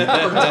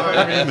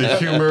ruined. The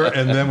humor,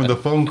 and then with the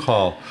phone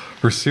call,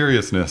 her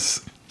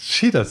seriousness.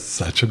 She does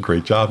such a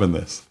great job in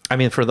this. I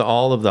mean, for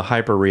all of the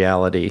hyper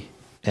reality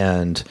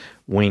and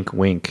wink,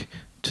 wink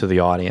to the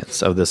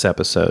audience of this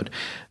episode,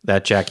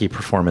 that Jackie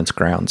performance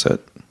grounds it.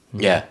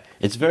 Yeah,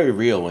 it's very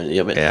real.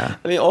 Yeah.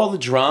 I mean, all the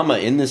drama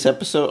in this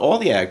episode, all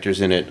the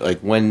actors in it, like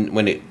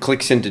when it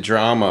clicks into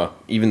drama,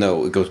 even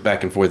though it goes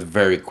back and forth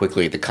very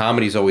quickly, the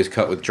comedy's always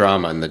cut with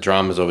drama, and the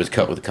drama's always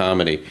cut with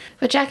comedy.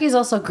 But Jackie's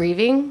also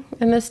grieving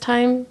in this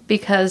time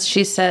because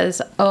she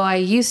says, "Oh, I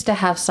used to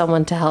have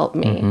someone to help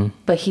me,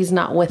 but he's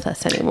not with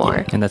us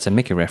anymore." And that's a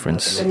Mickey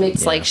reference. It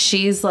makes like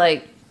she's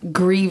like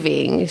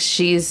grieving.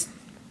 She's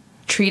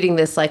treating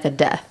this like a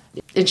death.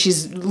 And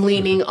she's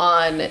leaning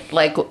on,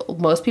 like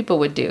most people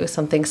would do,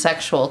 something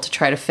sexual to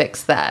try to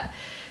fix that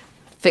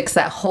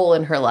hole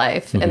in her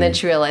life. And then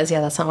she realized,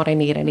 yeah, that's not what I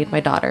need. I need my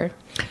daughter.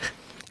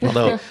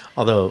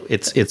 Although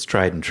it's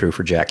tried and true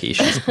for Jackie.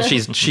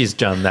 She's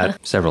done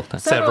that Several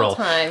times. several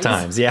times.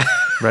 times. Yeah.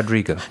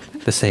 Rodrigo,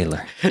 the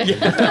sailor. Even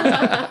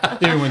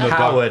when the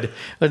Howard.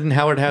 Didn't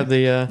Howard have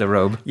the The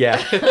robe.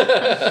 yeah.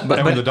 and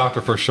when the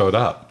doctor first showed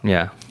up.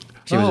 Yeah.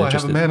 She was I have a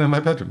interested. man in my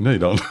bedroom. No, you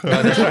don't.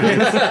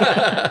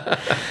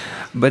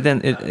 But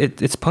then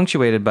it's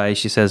punctuated by,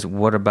 she says,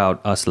 "What about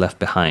us left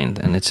behind?"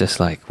 And it's just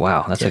like,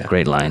 wow, that's a Yeah.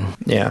 great line.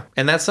 Yeah.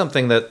 And that's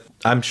something that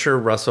I'm sure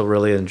Russell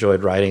really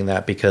enjoyed writing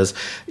that, because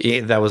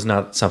that was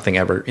not something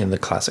ever in the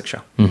classic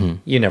show.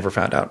 You never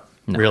found out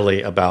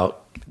really about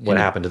what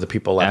happened to the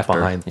people left After,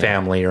 behind, yeah.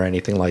 family or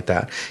anything like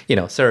that.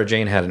 Sarah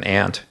Jane had an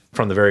aunt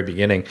from the very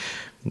beginning,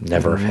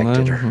 never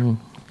affected her.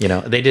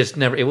 They just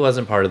never, it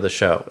wasn't part of the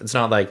show. It's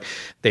not like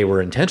they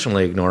were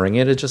intentionally ignoring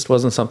it. It just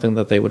wasn't something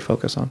that they would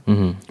focus on.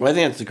 Well, I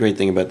think that's the great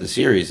thing about the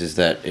series is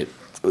that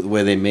the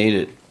way they made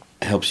it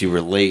helps you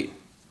relate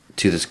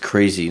to this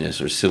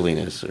craziness or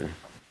silliness.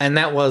 And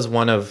that was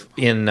one of,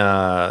 in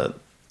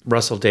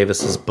Russell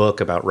Davis's book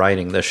about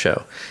writing this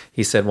show,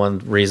 he said one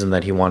reason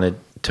that he wanted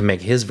to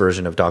make his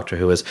version of Doctor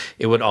Who is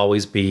it would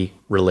always be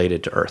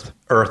related to Earth.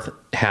 Earth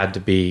had to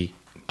be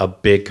a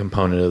big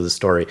component of the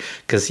story,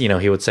 because he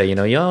would say,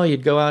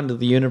 you'd go out into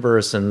the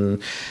universe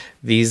and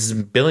these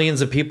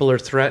billions of people are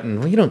threatened.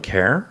 Well, you don't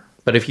care.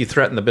 But if you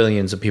threaten the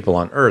billions of people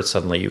on Earth,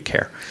 suddenly you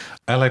care.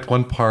 I liked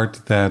one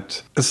part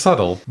that is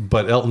subtle,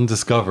 but Elton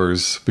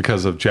discovers,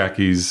 because of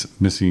Jackie's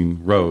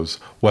missing Rose,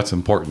 what's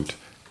important,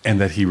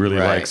 and that he really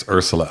Right. likes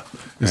Ursula.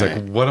 He's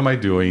like, what am I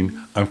doing?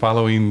 I'm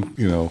following,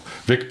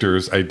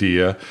 Victor's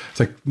idea. It's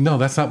like, no,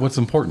 that's not what's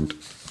important.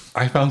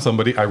 I found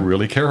somebody I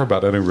really care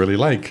about and I really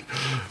like.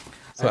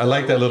 So I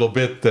like that little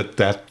bit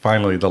that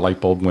finally the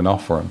light bulb went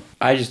off for him.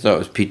 I just thought it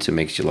was pizza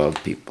makes you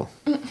love people.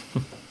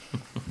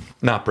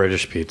 Not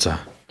British pizza.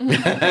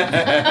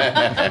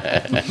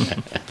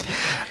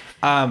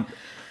 And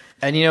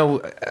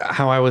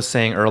how I was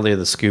saying earlier,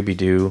 the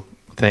Scooby-Doo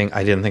thing,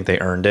 I didn't think they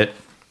earned it.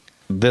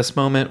 This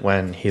moment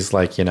when he's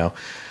like,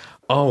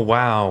 oh,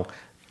 wow,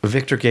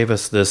 Victor gave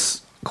us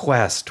this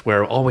quest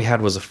where all we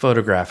had was a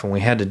photograph and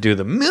we had to do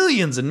the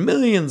millions and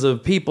millions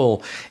of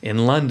people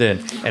in London,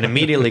 and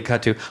immediately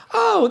cut to,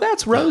 oh,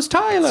 that's Rose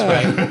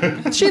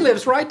Tyler. She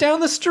lives right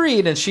down the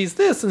street and she's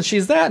this and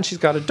she's that and she's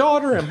got a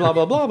daughter and blah,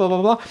 blah, blah, blah,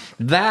 blah, blah.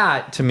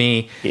 That, to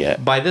me, Yeah.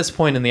 by this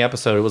point in the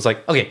episode, it was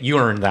like, okay, you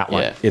earned that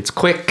one. Yeah. It's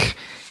quick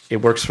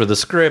It works for the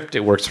script.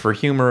 It works for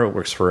humor. It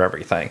works for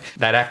everything.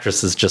 That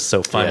actress is just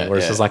so funny. Yeah, where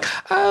it's just like,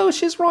 oh,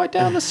 she's right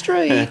down the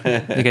street.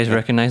 You guys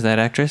recognize that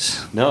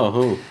actress? No,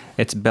 who?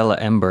 It's Bella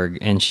Emberg,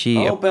 and she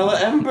Oh, Bella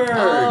Emberg.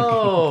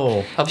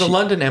 Oh, of the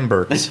London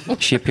Embers.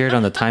 she appeared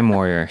on The Time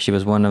Warrior. She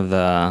was one of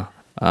the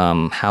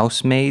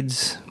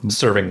housemaids,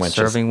 Serving wenches.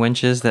 serving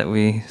wenches that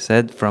we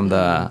said from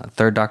the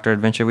third Doctor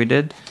adventure we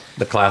did,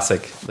 The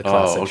classic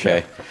Oh,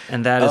 okay. show.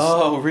 and that is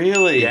Oh,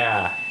 really?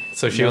 Yeah.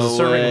 So she No was a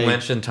serving way.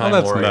 wench in Time Oh,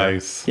 that's Warrior.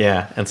 nice.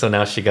 Yeah, and so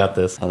now she got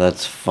this. Oh,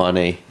 that's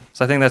funny.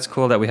 So I think that's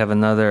cool that we have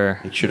another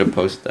You should have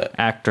posted that.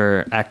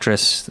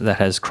 actress that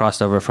has crossed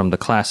over from the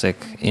classic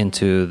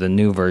into the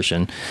new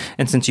version.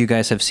 And since you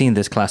guys have seen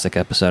this classic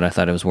episode, I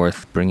thought it was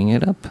worth bringing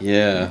it up.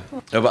 Yeah.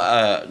 No,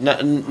 but,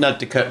 not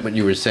to cut what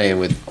you were saying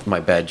with my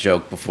bad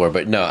joke before,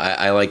 but no,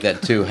 I like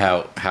that too,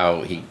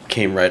 how he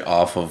came right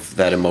off of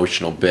that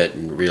emotional bit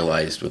and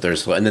realized with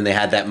Ursula. And then they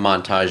had that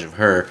montage of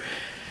her,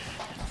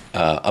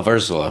 of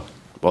Ursula,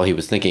 while he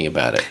was thinking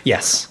about it.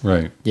 Yes.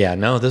 Right. Yeah,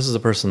 no, this is a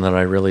person that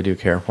I really do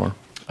care for.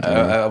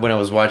 When I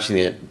was watching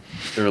it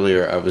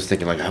earlier, I was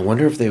thinking, like, I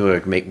wonder if they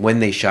would when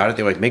they shot it,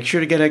 they were like, make sure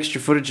to get extra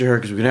footage of her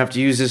because we're going to have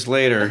to use this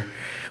later.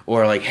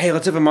 Or like, hey,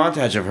 let's have a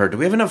montage of her. Do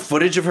we have enough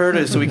footage of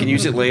her so we can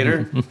use it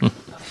later?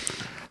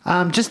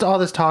 Just all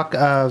this talk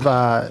of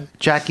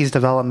Jackie's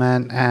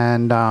development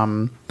and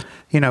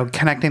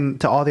connecting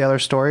to all the other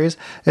stories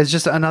is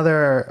just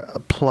another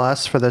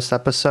plus for this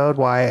episode.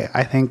 Why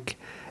I think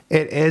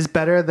it is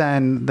better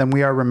than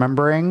we are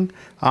remembering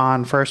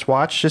on first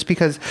watch, just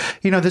because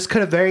this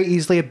could have very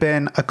easily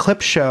been a clip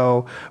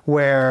show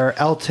where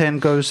Elton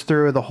goes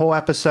through the whole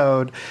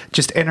episode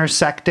just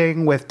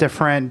intersecting with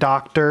different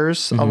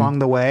doctors along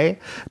the way,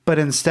 but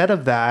instead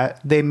of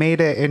that, they made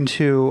it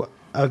into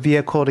a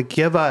vehicle to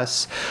give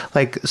us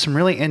like some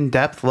really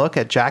in-depth look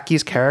at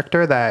Jackie's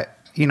character that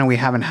we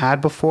haven't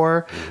had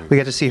before. We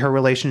get to see her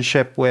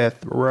relationship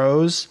with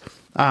Rose,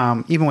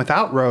 even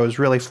without Rose,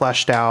 really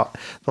fleshed out.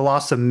 The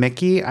loss of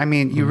Mickey. I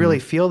mean, you really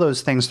feel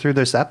those things through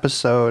this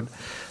episode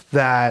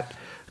that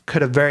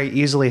could have very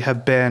easily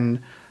have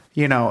been,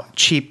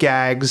 cheap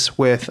gags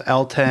with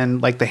Elton,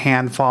 like the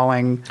hand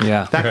falling.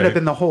 Yeah. That could have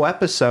been the whole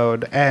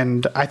episode,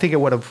 and I think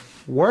it would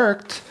have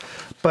worked.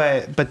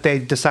 But they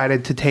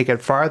decided to take it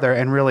farther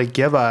and really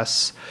give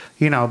us,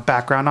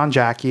 background on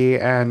Jackie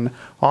and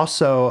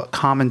also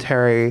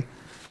commentary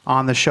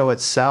on the show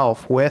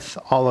itself with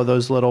all of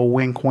those little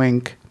wink,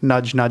 wink,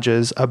 nudge,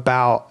 nudges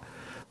about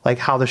like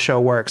how the show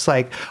works.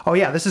 Like, oh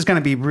yeah, this is going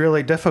to be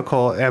really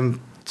difficult. And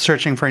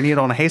searching for a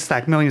needle in a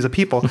haystack, millions of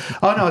people.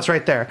 Oh no, it's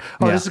right there.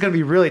 Oh, Yeah. This is going to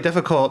be really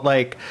difficult.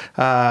 Like,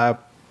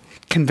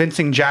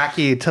 convincing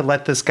Jackie to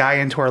let this guy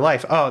into her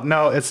life. Oh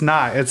no, it's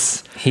not.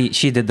 It's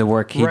She did the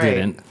work, he Right.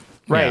 didn't.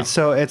 right. Yeah.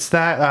 So it's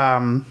that.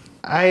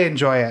 I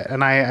enjoy it,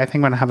 and I think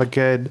I'm gonna have a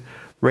good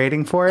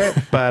rating for it.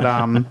 But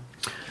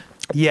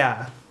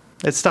yeah,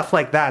 it's stuff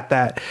like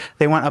that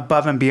they went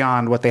above and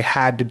beyond what they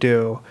had to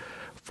do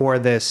for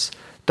this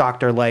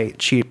Dr. Light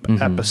cheap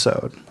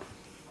episode.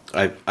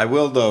 I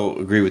will, though,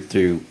 agree with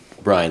you,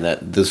 Brian,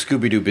 that the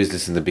Scooby-Doo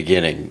business in the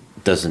beginning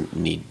doesn't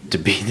need to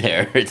be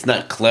there. It's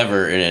not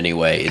clever in any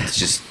way. It's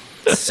just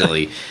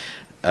silly.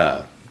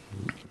 But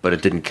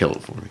it didn't kill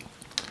it for me.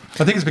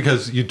 I think it's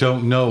because you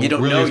don't know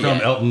don't really know from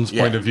yet. Elton's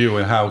Yeah. point of view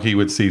and how he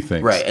would see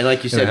things. Right, and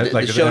like you said, it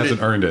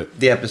hasn't earned it.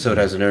 The episode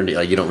hasn't earned it.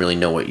 Like, you don't really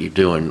know what you're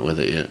doing with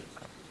it yet.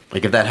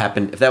 Like, if that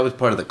happened, if that was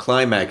part of the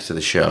climax of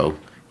the show,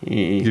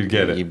 You'd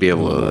get it. You'd be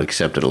able to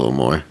accept it a little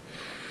more.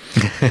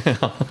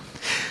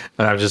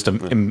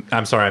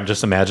 I'm sorry, I'm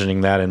just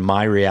imagining that, and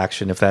my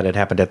reaction if that had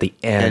happened at the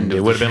end,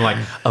 it would have been like,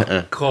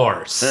 of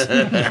course.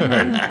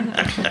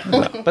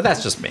 But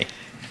that's just me.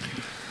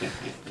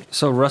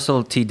 So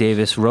Russell T.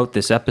 Davis wrote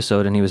this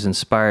episode, and he was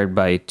inspired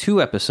by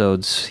two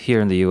episodes here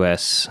in the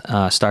U.S.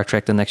 Star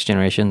Trek: The Next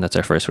Generation. That's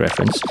our first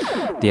reference.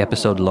 The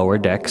episode Lower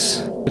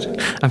Decks.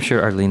 I'm sure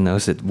Arlene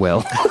knows it well.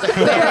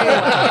 Very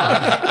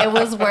well. It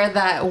was where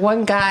that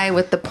one guy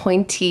with the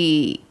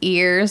pointy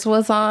ears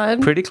was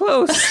on. Pretty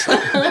close.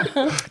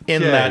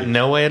 In that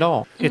no way at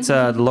all. It's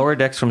Lower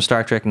Decks from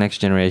Star Trek: Next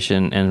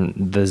Generation, and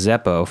the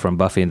Zeppo from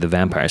Buffy the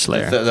Vampire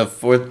Slayer. The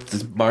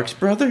fourth Mark's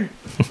brother?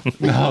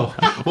 No.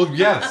 Well,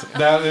 yes,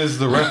 that is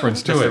the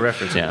reference to That's it. the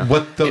reference, yeah.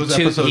 What those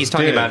episodes He's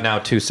talking did, about now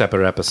two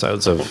separate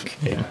episodes of.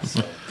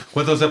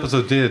 what those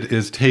episodes did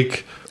is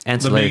take the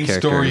Ancillary main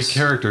story characters.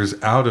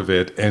 characters out of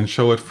it and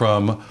show it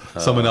from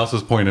someone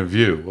else's point of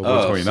view of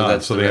what's going so on.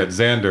 that's So the they had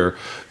Xander,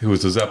 who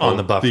was the Zeppo. On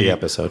the Buffy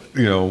episode.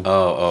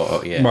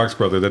 Oh, yeah. Mark's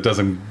brother that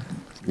doesn't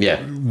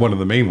Yeah. one of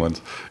the main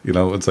ones.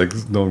 It's like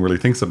no one really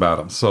thinks about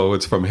him. So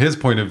it's from his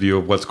point of view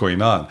of what's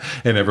going on.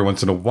 And every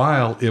once in a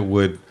while, it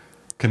would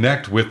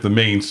connect with the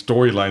main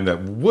storyline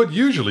that would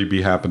usually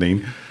be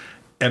happening.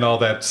 And all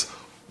that's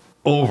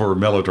over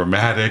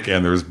melodramatic.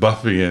 And there's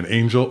Buffy and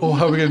Angel. Oh,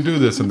 how are we going to do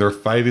this? And they're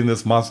fighting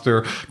this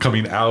monster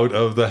coming out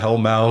of the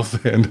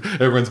Hellmouth. And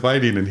everyone's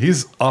fighting. And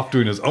he's off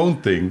doing his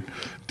own thing,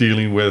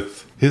 dealing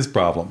with his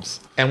problems.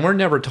 And we're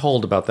never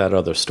told about that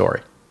other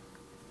story.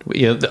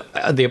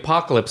 the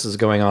apocalypse is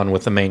going on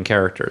with the main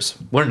characters.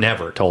 We're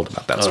never told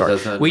about that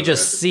story. We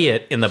just see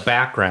it in the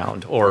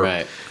background, or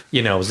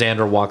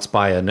Xander walks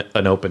by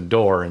an open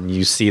door and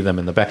you see them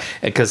in the back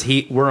because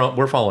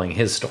we're following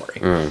his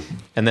story.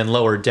 And then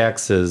Lower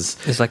Decks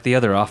is like the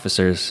other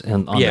officers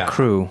on the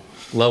crew,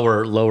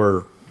 lower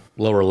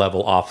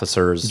level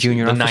officers,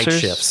 junior the officers? night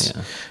shifts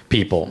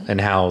people,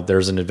 and how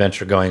there's an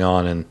adventure going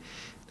on,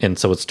 and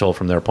so it's told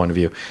from their point of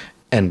view.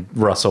 And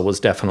Russell was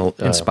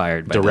definitely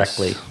inspired by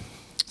directly. This.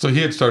 So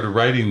he had started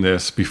writing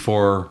this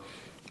before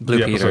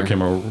the episode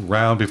came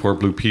around, before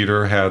Blue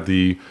Peter had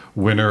the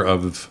winner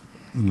of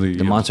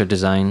the monster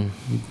design.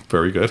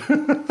 Very good.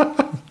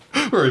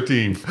 For a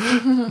team.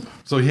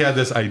 So he had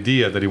this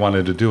idea that he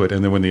wanted to do it.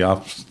 And then when the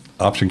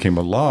option came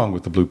along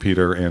with the Blue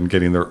Peter and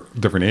getting the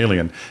different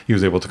alien, he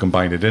was able to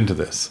combine it into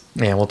this.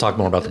 Yeah, we'll talk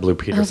more about the Blue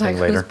Peter thing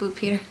later. Who's Blue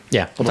Peter?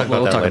 Yeah, we'll talk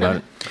about that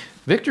later.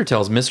 Victor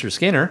tells Mr.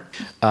 Skinner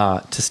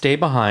to stay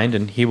behind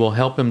and he will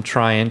help him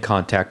try and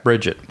contact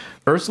Bridget.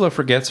 Ursula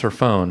forgets her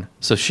phone,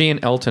 so she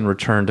and Elton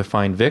return to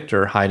find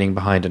Victor hiding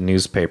behind a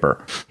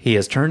newspaper. He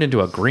has turned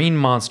into a green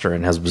monster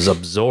and has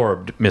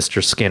absorbed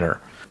Mr. Skinner.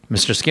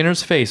 Mr.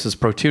 Skinner's face is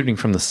protruding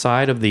from the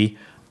side of the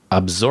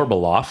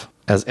Absorbaloff,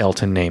 as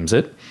Elton names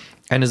it,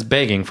 and is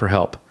begging for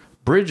help.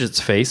 Bridget's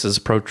face is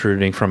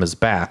protruding from his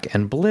back,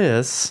 and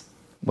Bliss,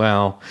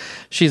 well,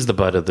 she's the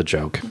butt of the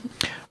joke.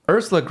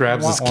 Ursula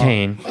grabs his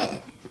cane.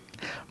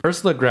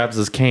 Ursula grabs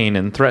his cane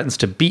and threatens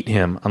to beat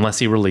him unless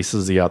he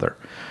releases the other.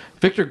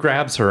 Victor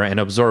grabs her and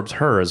absorbs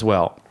her as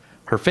well.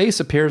 Her face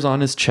appears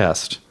on his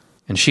chest,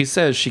 and she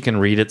says she can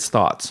read its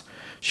thoughts.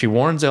 She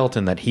warns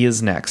Elton that he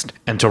is next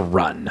and to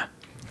run.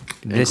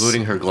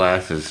 Including her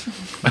glasses.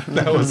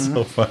 That was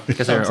so funny.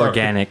 Because they're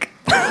organic.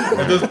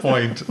 At this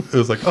point, it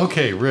was like,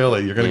 okay,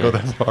 really? You're going to go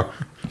that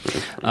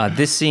far?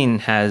 This scene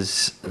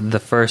has the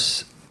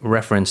first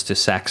reference to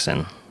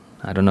Saxon.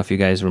 I don't know if you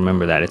guys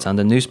remember that. It's on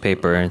the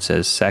newspaper, and it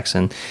says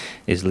Saxon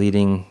is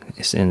leading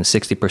in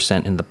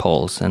 60% in the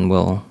polls, and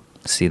we'll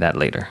see that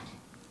later.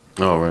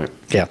 Oh, right.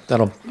 Yeah,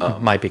 that'll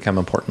might become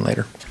important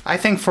later. I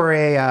think for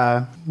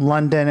a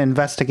London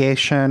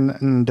investigation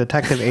and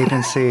detective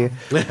agency,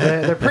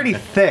 they're pretty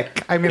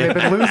thick. I mean, they've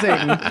been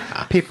losing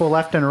people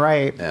left and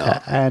right.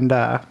 And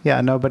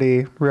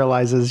nobody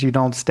realizes you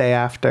don't stay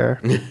after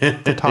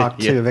to talk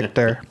to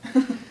Victor.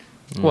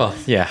 Well,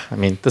 yeah. I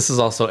mean, this is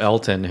also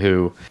Elton,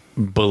 who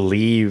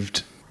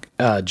believed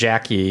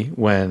Jackie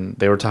when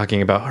they were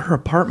talking about her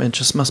apartment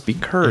just must be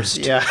cursed.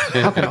 Yeah.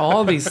 How can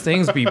all these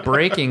things be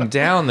breaking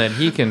down that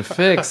he can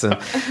fix? And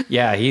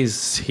yeah,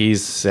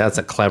 he's that's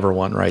a clever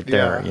one right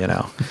there, you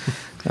know.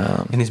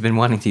 And he's been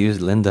wanting to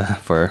use Linda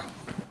for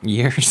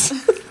years.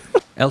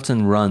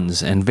 Elton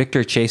runs, and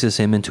Victor chases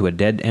him into a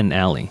dead-end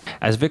alley.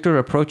 As Victor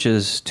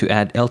approaches to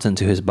add Elton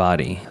to his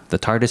body, the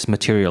TARDIS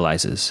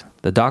materializes.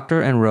 The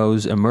Doctor and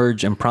Rose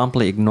emerge and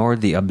promptly ignore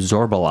the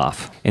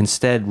Absorbaloff.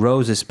 Instead,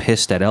 Rose is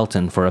pissed at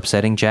Elton for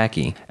upsetting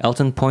Jackie.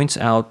 Elton points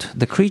out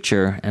the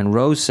creature, and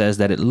Rose says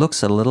that it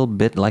looks a little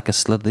bit like a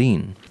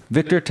Slitheen.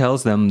 Victor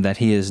tells them that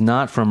he is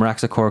not from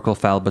Raxacorical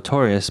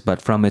Falbatorius,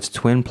 but from its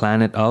twin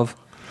planet of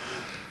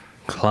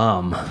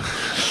Clum.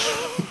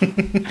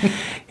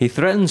 He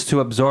threatens to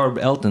absorb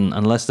Elton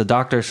unless the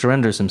Doctor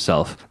surrenders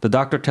himself. The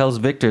Doctor tells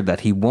Victor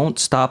that he won't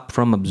stop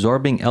from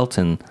absorbing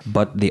Elton,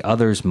 but the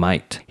others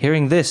might.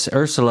 Hearing this,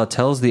 Ursula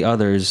tells the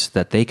others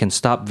that they can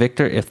stop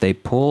Victor if they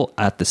pull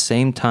at the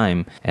same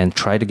time and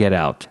try to get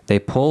out. They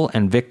pull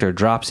and Victor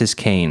drops his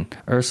cane.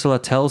 Ursula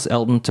tells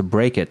Elton to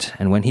break it,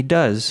 and when he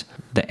does,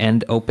 the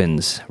end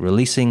opens,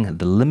 releasing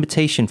the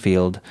limitation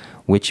field,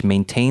 which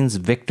maintains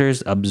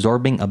Victor's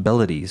absorbing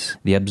abilities.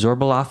 The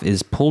Absorbaloff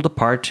is pulled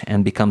apart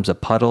and becomes a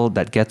puddle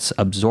that gets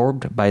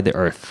absorbed by the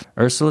earth.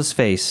 Ursula's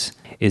face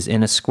is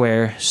in a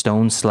square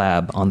stone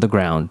slab on the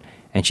ground,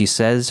 and she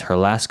says her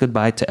last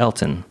goodbye to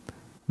Elton.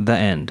 The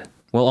end.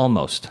 Well,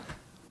 almost.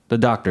 The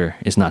Doctor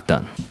is not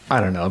done. I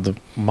don't know. The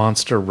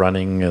monster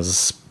running is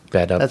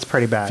sped up. That's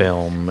pretty bad.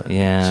 Film.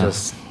 Yeah.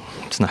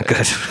 It's not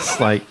good. It's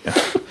like...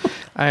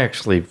 I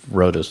actually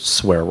wrote a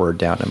swear word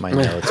down in my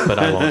notes, but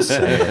I won't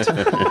say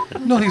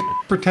it. No, he's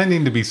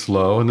pretending to be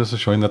slow, and this is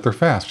showing that they're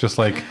fast. Just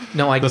like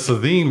the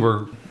Slitheen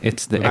were...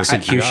 It's the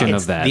execution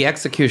of that. The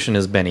execution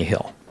is Benny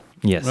Hill.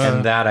 Yes.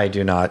 And that I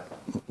do not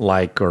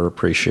like or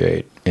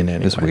appreciate in any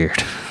way. It's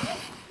weird.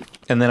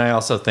 And then I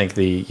also think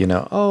the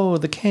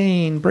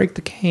cane, break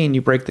the cane,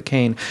 you break the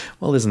cane.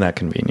 Well, isn't that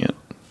convenient?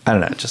 I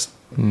don't know, just...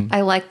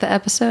 I liked the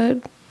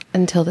episode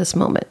until this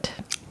moment.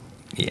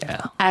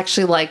 Yeah. I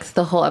actually liked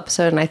the whole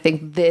episode, and I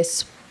think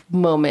this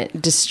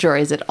moment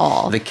destroys it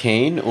all. The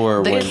cane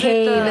or The when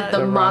cane,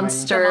 the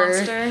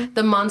monster,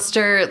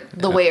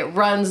 the way it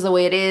runs, the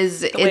way it is,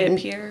 The way it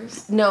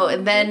appears. No,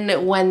 and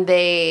then when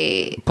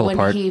Pull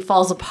apart. he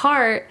falls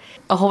apart,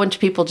 a whole bunch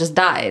of people just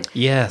died.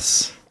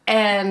 Yes.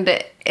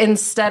 And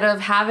instead of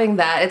having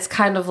that, it's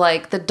kind of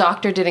like the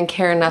Doctor didn't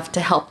care enough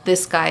to help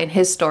this guy in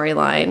his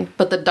storyline,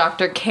 but the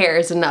Doctor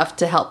cares enough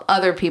to help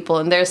other people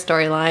in their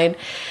storyline.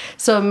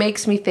 So it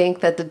makes me think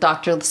that the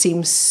Doctor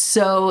seems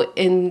so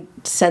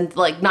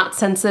not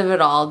sensitive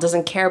at all,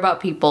 doesn't care about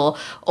people,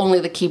 only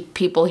the key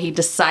people he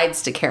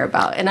decides to care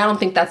about. And I don't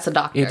think that's the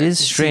Doctor. It is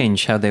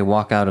strange how they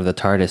walk out of the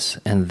TARDIS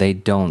and they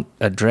don't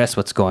address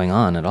what's going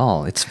on at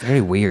all. It's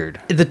very weird.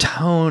 The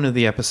tone of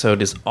the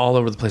episode is all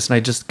over the place.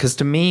 And because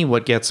to me,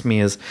 what gets me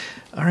is,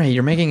 all right,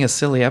 you're making a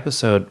silly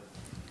episode,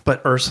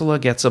 but Ursula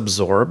gets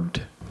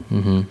absorbed.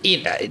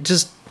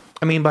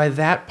 Mm-hmm. By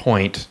that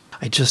point,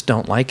 I just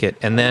don't like it.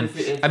 And then,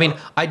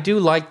 I do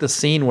like the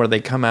scene where they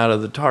come out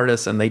of the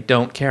TARDIS and they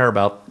don't care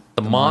about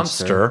the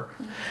monster.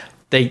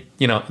 They,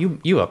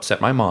 you upset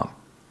my mom.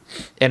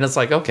 And it's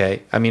like,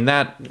 okay,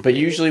 that... But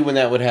usually when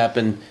that would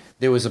happen,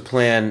 there was a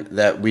plan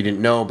that we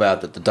didn't know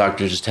about that the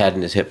Doctor just had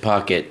in his hip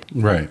pocket.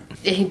 Right.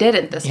 He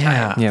didn't this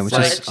time. Yeah, which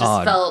so is it just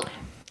odd. felt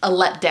a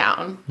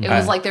letdown. It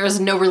was like there was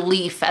no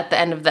relief at the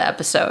end of the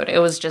episode. It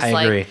was just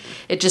I agree.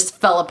 It just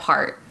fell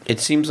apart. It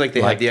seems like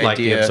they had the like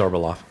idea... Gabe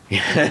Sorbaloff.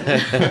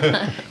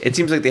 It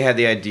seems like they had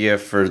the idea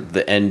for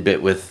the end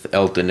bit with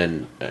Elton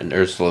and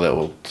Ursula that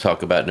we'll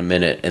talk about in a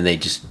minute, and they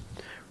just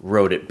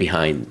wrote it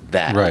behind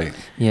that. Right.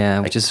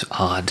 Yeah, which is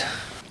odd.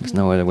 There's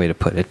no other way to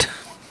put it.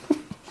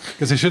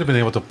 Because they should have been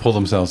able to pull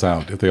themselves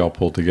out if they all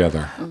pulled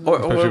together. Or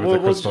Especially with the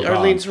crystal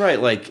Arlene's bomb. right.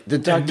 Like the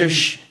Doctor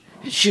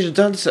should have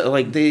done so.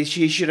 Like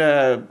she should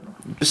have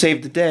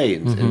saved the day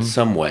in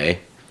some way.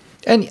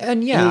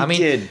 And yeah, He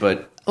did,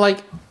 but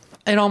like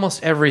in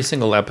almost every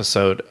single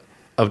episode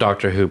of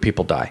Doctor Who,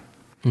 people die.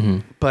 Mm-hmm.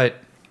 But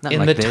Not in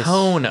like the this.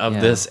 tone of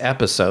Yeah. this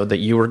episode that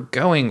you were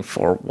going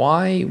for,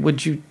 why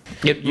would you?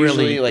 It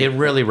Usually,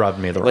 really rubbed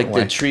me the wrong like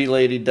way. the tree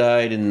lady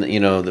died in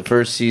the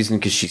first season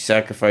because she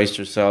sacrificed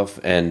herself,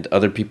 and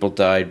other people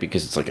died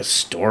because it's like a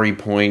story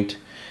point.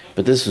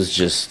 But this was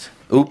just,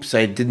 oops,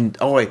 I didn't.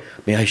 Oh,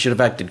 I should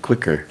have acted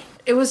quicker.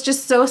 It was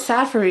just so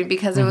sad for me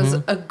because it was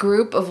a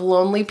group of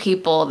lonely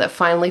people that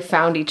finally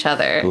found each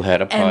other. Who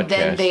had a And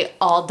then podcast. they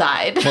all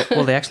died.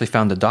 Well, they actually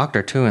found the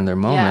Doctor too in their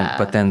moment, Yeah.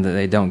 but then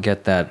they don't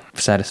get that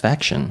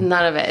satisfaction.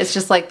 None of it. It's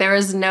just like there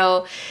is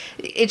no...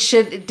 It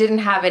didn't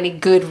have any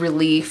good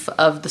relief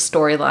of the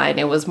storyline.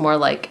 It was more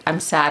like, I'm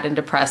sad and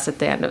depressed at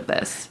the end of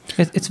this.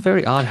 It's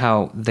very odd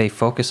how they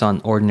focus on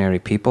ordinary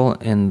people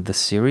in the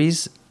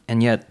series,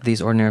 and yet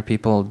these ordinary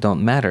people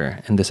don't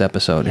matter in this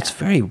episode. It's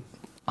very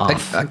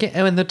off. Again,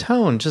 and the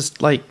tone,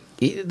 just like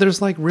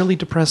there's like really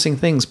depressing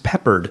things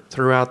peppered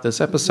throughout this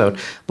episode.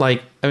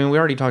 Like, we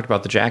already talked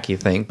about the Jackie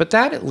thing, but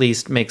that at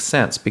least makes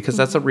sense because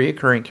that's a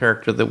reoccurring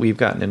character that we've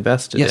gotten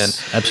invested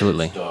Yes, in.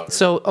 absolutely.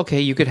 So, okay,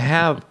 you could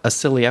have a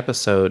silly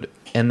episode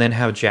and then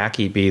have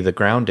Jackie be the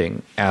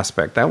grounding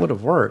aspect. That would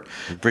have worked.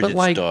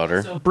 Bridget's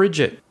daughter.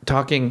 Bridget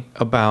talking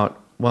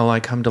about, well, I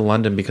come to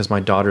London because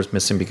my daughter's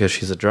missing because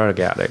she's a drug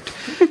addict.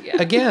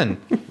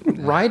 Again,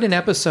 write an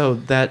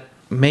episode that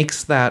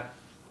makes that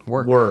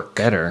work.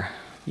 Better.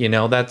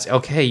 That's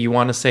okay. You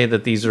want to say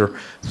that these are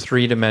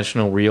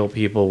three-dimensional real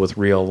people with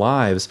real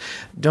lives.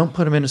 Don't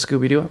put them in a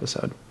Scooby-Doo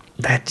episode.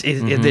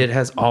 It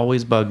has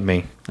always bugged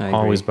me.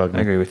 Always bugged me.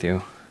 I agree with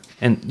you.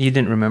 And you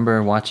didn't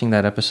remember watching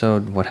that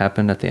episode, what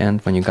happened at the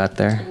end when you got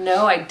there?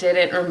 No, I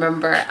didn't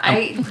remember.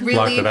 I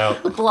really it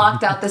out.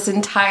 blocked out this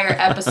entire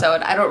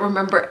episode. I don't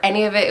remember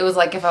any of it. It was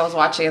like if I was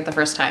watching it the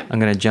first time. I'm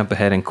going to jump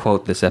ahead and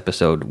quote this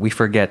episode. We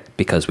forget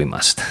because we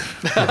must.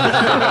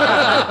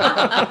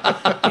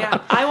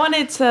 Yeah, I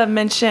wanted to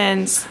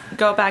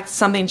go back to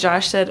something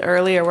Josh said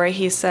earlier where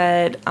he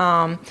said,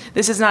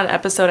 this is not an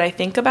episode I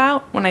think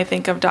about when I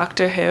think of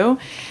Doctor Who,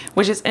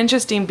 which is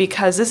interesting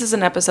because this is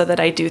an episode that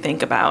I do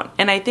think about.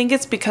 And I think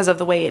it's because of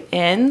the way it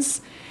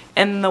ends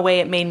and the way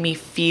it made me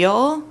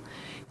feel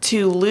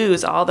to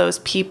lose all those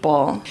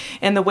people.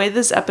 And the way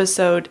this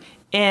episode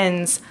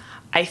ends,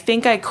 I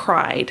think I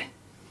cried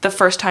the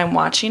first time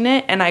watching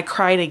it, and I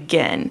cried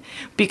again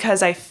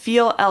because I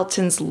feel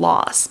Elton's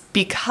loss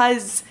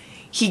because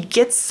he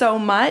gets so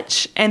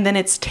much and then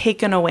it's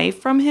taken away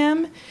from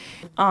him.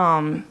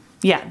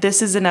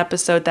 This is an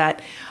episode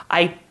that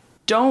I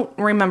don't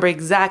remember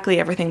exactly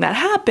everything that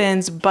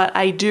happens, but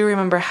I do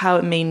remember how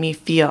it made me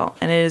feel.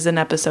 And it is an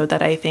episode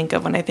that I think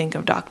of when I think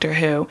of Doctor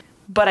Who.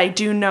 But I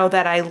do know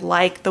that I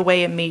like the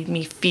way it made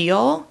me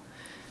feel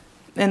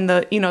and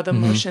the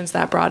emotions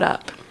that brought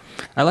up.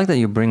 I like that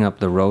you bring up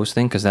the Rose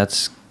thing because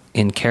that's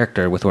in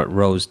character with what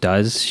Rose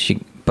does.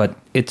 But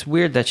it's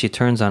weird that she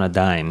turns on a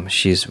dime.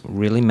 She's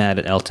really mad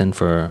at Elton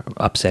for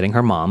upsetting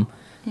her mom,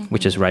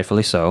 which is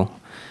rightfully so.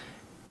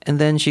 And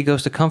then she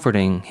goes to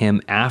comforting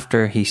him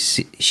after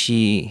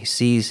she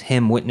sees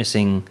him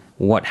witnessing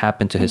what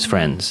happened to his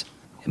friends.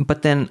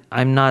 But then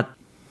I'm not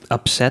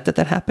upset that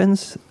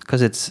happens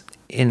because it's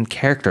in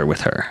character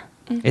with her.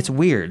 It's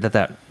weird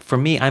that for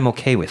me, I'm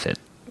okay with it.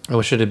 I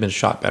wish it had been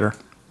shot better.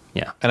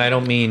 Yeah. And I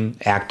don't mean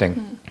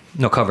acting.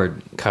 No,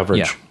 coverage.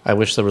 Yeah. I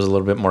wish there was a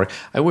little bit more.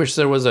 I wish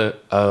there was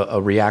a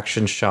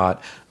reaction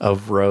shot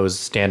of Rose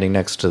standing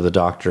next to the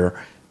Doctor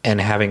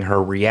and having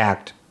her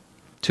react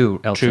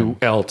To Elton.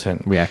 to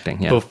Elton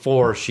Reacting, yeah.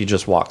 before she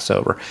just walks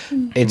over.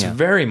 It's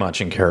very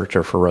much in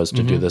character for Rose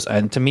to do this,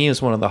 and to me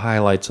is one of the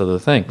highlights of the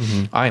thing.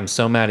 I am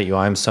so mad at you.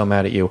 I am so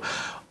mad at you.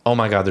 Oh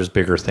my God, there's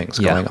bigger things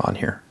going on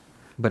here.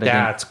 But again,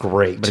 That's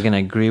great. But again, I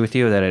agree with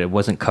you that it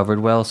wasn't covered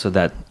well, so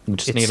that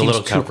just it need a seems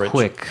little too coverage.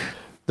 quick.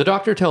 The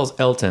doctor tells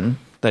Elton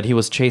that he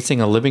was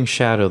chasing a living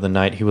shadow the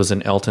night he was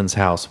in Elton's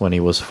house when he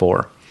was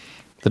 4.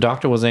 The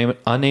doctor was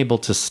unable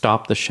to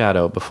stop the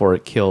shadow before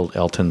it killed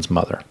Elton's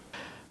mother.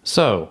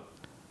 So,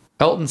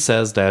 Elton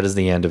says that is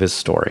the end of his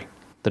story.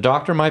 The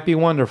doctor might be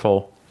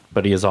wonderful,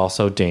 but he is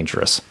also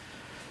dangerous.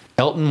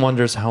 Elton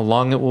wonders how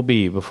long it will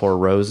be before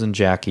Rose and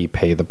Jackie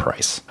pay the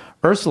price.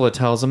 Ursula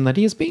tells him that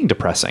he is being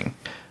depressing.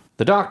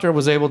 The doctor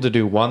was able to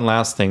do one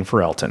last thing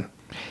for Elton.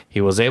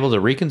 He was able to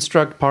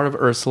reconstruct part of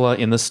Ursula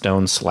in the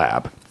stone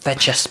slab.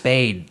 Fetch a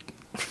spade.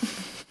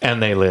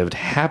 And they lived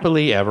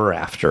happily ever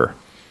after.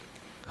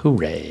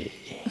 Hooray.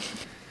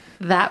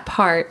 That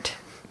part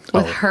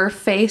with her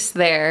face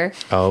there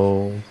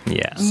Oh,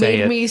 Yeah. say made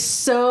it. me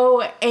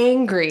so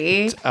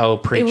angry. Oh,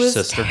 preach, It was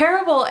sister.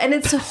 terrible, and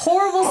it's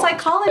horrible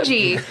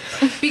psychology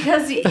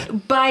because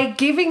by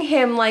giving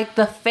him like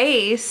the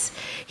face,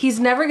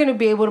 he's never going to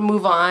be able to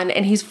move on,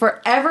 and he's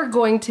forever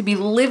going to be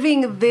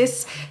living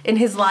this in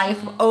his life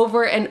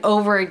over and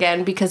over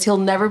again because he'll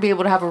never be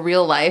able to have a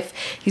real life.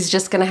 He's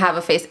just going to have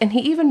a face, and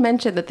he even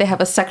mentioned that they have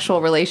a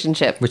sexual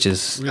relationship. Which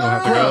is We don't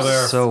have to go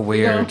there. so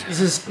weird.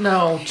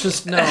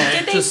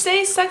 Did they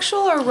say sexual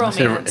or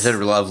romance? Is it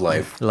love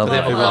life? Love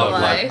Love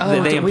life. They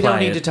we imply don't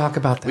need it. to talk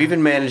about that. We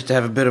even managed to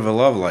have a bit of a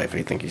love life,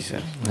 I think he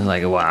said.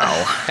 Like,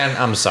 wow. And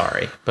I'm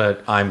sorry,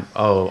 but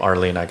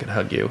Arlene, I could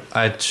hug you.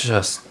 It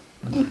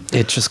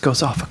just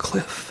goes off a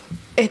cliff.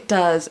 It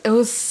does. It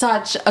was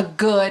such a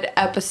good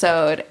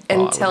episode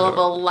until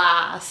the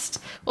last.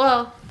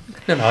 Well,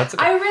 No, it's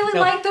okay. I really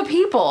like the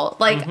people.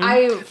 Like,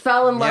 I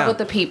fell in love Yeah. with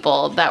the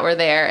people that were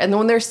there. And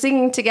when they're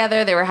singing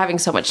together, they were having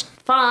so much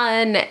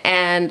fun.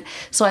 And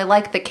so I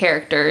like the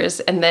characters.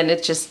 And then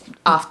it's just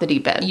off the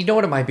deep end. You know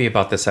what it might be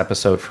about this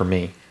episode for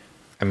me?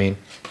 I mean,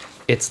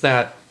 it's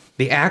that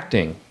the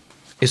acting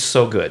is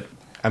so good.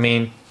 I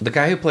mean, the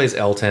guy who plays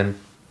Elton,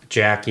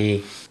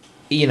 Jackie,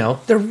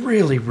 they're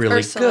really, really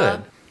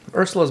Ursula. good.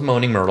 Ursula's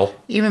Moaning Myrtle.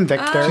 Even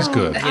Victor. She's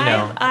good.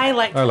 know. I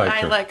like I like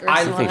I her. like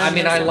I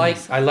Ursula.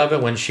 I love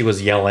it when she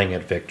was yelling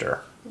at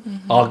Victor.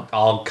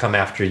 I'll come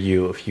after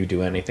you if you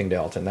do anything to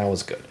Elton. That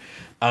was good.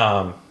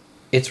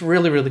 It's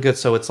really, really good.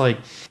 So it's like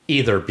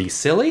either be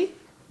silly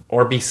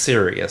or be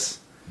serious.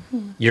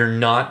 You're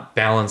not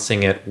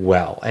balancing it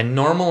well. And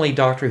normally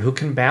Doctor Who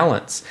can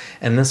balance.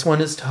 And this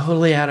one is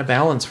totally out of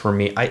balance for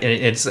me.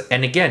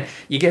 And again,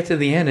 you get to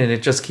the end and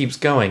it just keeps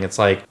going. It's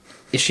like,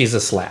 she's a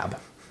slab.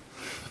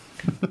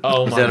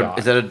 Oh my God.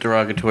 Is that a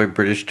derogatory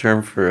British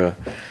term for a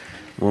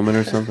woman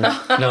or something?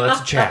 No, that's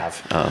a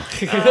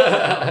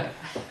chav.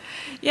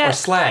 Yeah, Or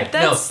slag. No,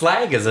 that's-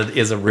 slag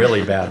is a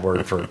really bad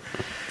word for.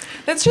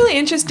 That's really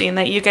interesting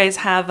that you guys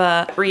have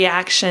a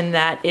reaction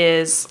that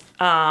is,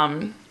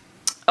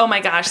 oh my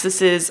gosh,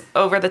 this is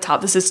over the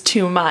top. This is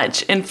too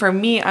much. And for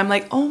me, I'm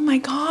like, oh my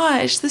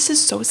gosh, this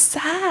is so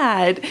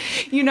sad.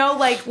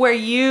 Like where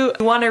you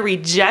want to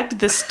reject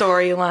the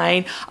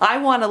storyline, I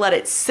want to let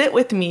it sit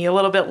with me a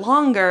little bit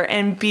longer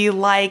and be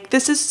like,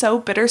 this is so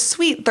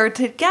bittersweet. They're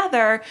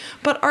together,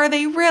 but are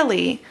they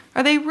really?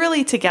 Are they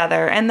really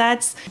together? And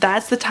that's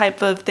the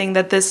type of thing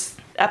that this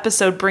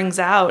episode brings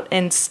out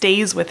and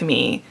stays with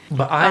me.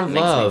 But How it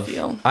makes me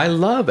feel. I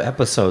love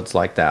episodes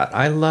like that.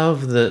 I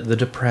love the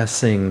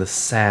depressing, the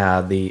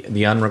sad,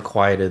 the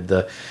unrequited,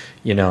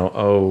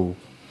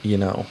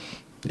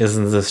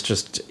 isn't this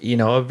just,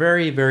 a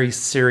very, very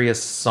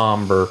serious,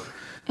 somber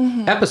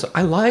episode.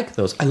 I like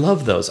those. I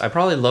love those. I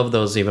probably love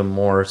those even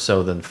more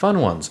so than fun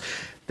ones.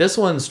 This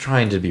one's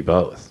trying to be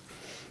both.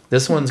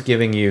 This one's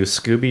giving you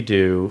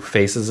Scooby-Doo,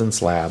 faces and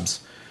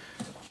slabs.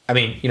 I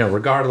mean,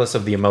 regardless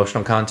of the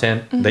emotional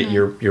content that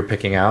you're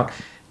picking out,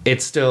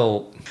 it's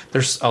still,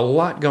 there's a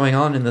lot going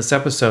on in this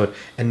episode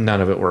and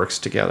none of it works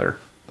together.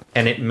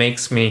 And it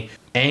makes me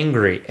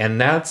angry.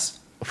 And that's,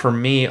 for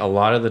me, a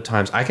lot of the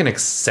times, I can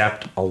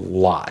accept a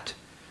lot.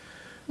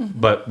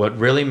 But what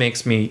really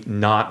makes me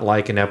not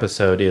like an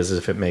episode is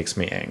if it makes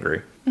me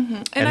angry.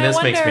 And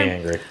this makes me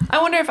angry.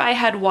 I wonder if I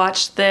had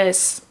watched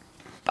this.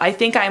 I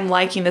think I'm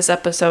liking this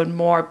episode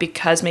more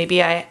because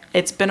maybe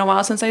it's been a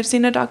while since I've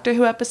seen a Doctor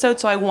Who episode,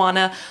 so I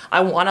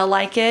wanna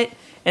like it,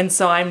 and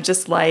so I'm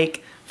just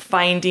like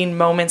finding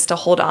moments to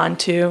hold on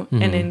to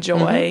and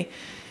enjoy,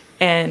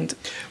 and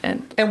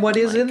what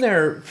is in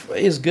there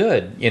is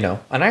good, And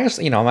I guess,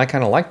 I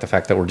kind of like the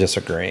fact that we're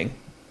disagreeing.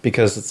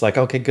 Because it's like,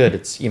 okay, good.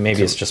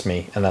 Maybe it's just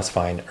me, and that's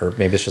fine. Or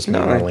maybe it's just me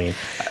and Arlene.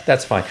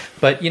 That's fine.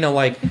 But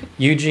like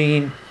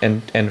Eugene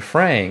and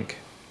Frank,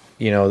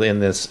 in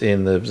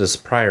this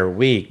prior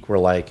week, were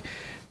like,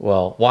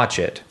 well, watch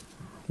it.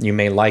 You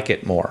may like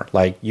it more.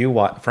 Like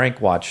Frank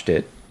watched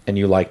it and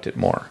you liked it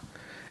more.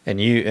 And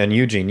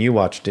Eugene, you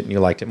watched it and you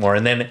liked it more.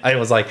 And then I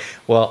was like,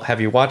 well, have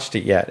you watched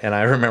it yet? And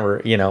I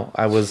remember,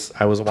 I was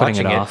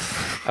watching it.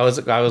 off. I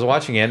was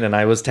watching it and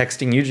I was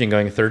texting Eugene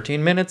going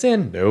 13 minutes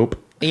in.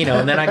 Nope.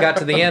 And then I got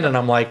to the end and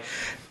I'm like,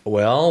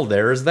 well,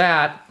 there's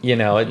that.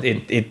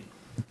 It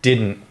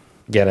didn't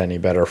get any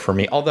better for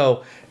me.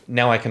 Although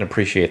now I can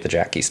appreciate the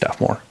Jackie stuff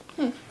more.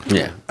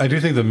 Yeah. I do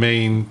think the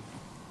main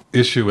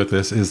issue with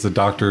this is the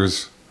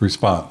doctor's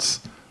response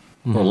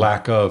or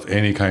lack of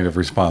any kind of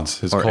response,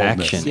 his Or coldness.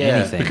 action, Yeah.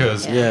 anything.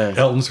 Because Yeah.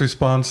 Elton's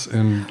response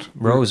and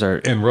Rose are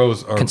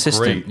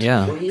consistent, great.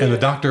 yeah. And the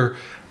doctor,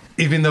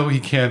 even though he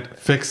can't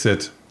fix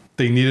it,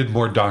 they needed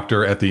more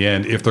doctor at the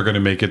end if they're going to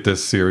make it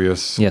this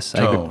serious Yes,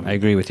 tone. I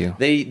agree with you.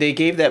 They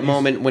gave that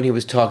moment when he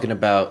was talking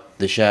about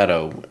the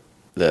shadow,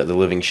 the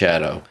living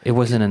shadow. It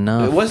wasn't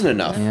enough. It wasn't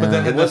enough. But that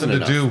It had wasn't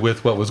nothing to enough. do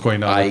with what was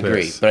going on. I with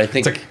agree, this. but I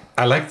think- it's like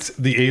I liked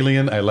the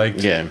alien. I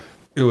liked Yeah.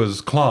 it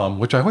was Clom,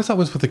 which I always thought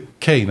was with a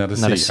K, not a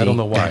C. Not a C. I don't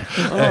know why.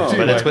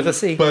 But it's with a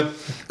C. But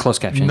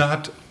Closed caption.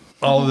 not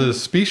all the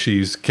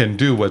species can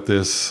do what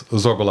this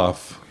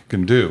Zorbalov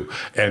can do.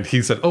 And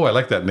he said, "Oh, I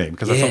like that name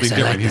because that's Yes, something I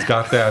different." like He's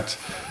got that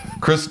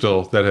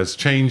crystal that has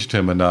changed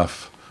him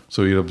enough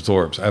so he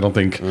absorbs. I don't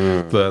think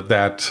the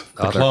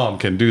Clom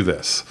can do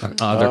this.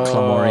 Other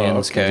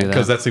Clomorians can okay. do that.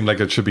 Because that seemed like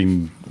it should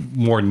be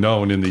more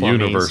known in the Clomies.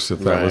 universe if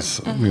that Right. was,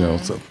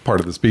 so part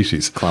of the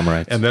species.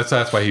 Clomerites. And that's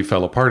why he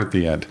fell apart at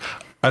the end.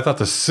 I thought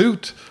the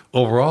suit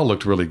overall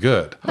looked really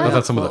good. I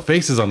thought some of the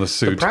faces on the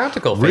suit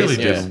practical really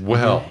faces. did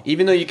well.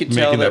 Even though you could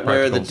tell Making that that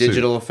where the practical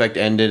digital effect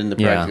ended and the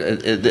Yeah.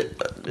 practical.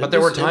 But there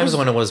were times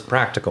when it was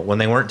practical. When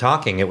they weren't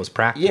talking, it was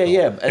practical.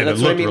 Yeah, And and it that's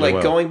what I looked mean. really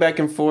Like well. going back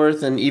and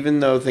forth, and even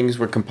though things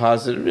were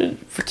composite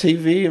for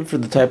TV and for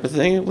the type of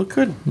thing, it looked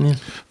good.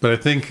 But I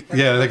think,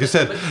 like I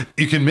said,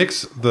 you can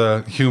mix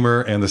the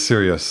humor and the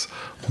serious,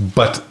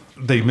 but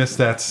they missed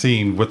that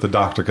scene with the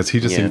doctor because he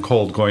just Yeah. seemed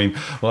cold going,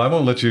 well, I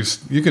won't let you,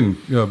 you can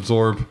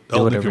absorb Elton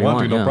if whatever you you want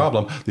want, to, no yeah.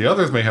 problem. The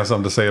others may have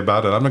something to say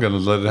about it. I'm not going to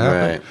let it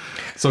happen. Right.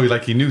 So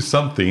he knew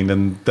something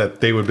and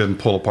that they would have been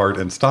pull apart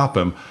and stop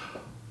him.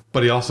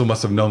 But he also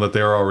must have known that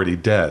they were already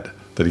dead,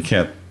 that he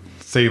can't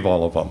save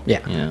all of them. Yeah.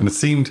 Yeah. And it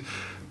seemed,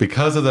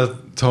 because of the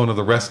tone of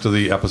the rest of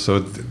the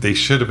episode, they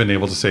should have been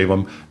able to save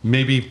him.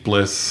 Maybe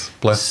Bliss.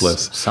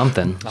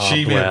 Something.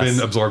 She may have bless.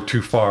 been absorbed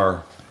too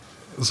far,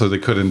 so they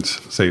couldn't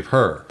save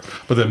her.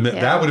 But then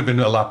that would have been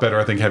a lot better,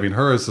 I think, having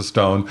her as the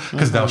stone,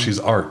 because now she's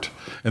art,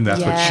 and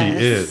that's what she Yes.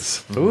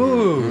 is.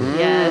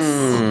 Yes.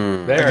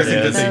 There I just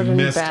think that is. they That would've been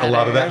missed a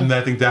lot of that, better. and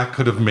I think that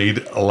could have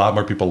made a lot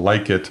more people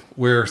like it,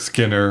 where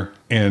Skinner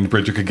and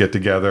Bridget could get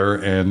together,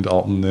 and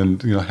Alton,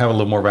 and have a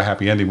little more of a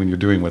happy ending when you're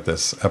doing with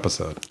this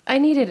episode. I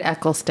needed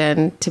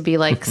Eccleston to be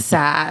like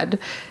sad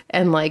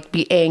and like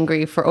be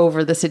angry for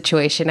over the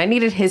situation. I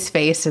needed his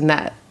face in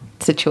that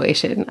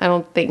situation. I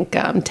don't think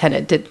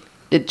Tennant did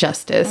it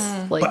justice.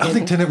 Like, But I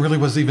think Tennant really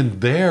was even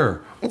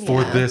there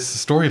for Yeah.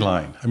 this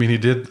storyline. I mean, he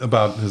did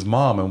about his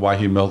mom and why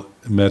he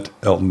met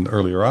Elton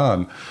earlier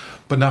on,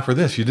 but not for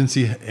this. You didn't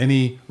see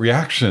any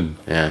reaction.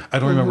 Yeah. I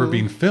don't remember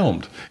being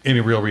filmed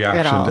any real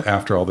reaction all.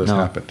 after all this No.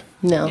 happened.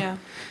 no. Yeah.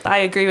 I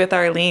agree with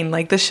Arlene.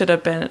 Like this would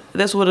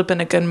have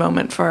been a good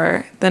moment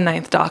for the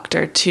Ninth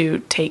Doctor to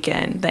take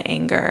in the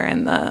anger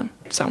and the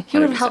He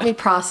would have helped me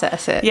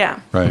process it. Yeah.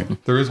 Right.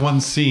 There is one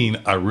scene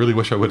I really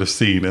wish I would have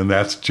seen, and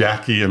that's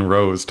Jackie and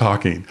Rose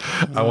talking.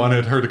 I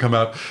wanted her to come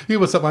out, "Hey,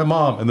 what's up, my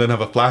mom?" and then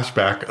have a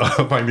flashback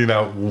of finding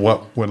out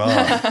what went on.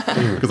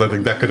 Because I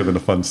think that could have been a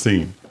fun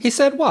scene. He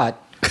said what?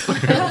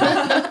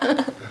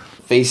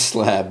 Face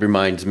slab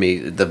reminds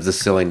me of the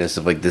silliness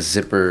of like the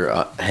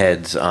zipper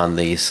heads on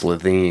the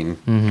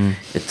Slitheen.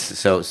 It's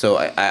so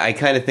I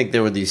kind of think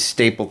there were these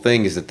staple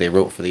things that they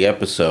wrote for the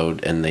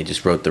episode, and they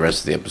just wrote the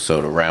rest of the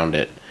episode around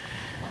it.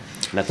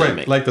 Not that I Right,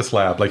 make- like the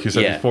slab, like you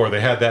said Yeah. before.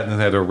 They had that and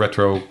they had to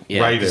retro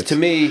Yeah, write 'cause it. to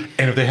me-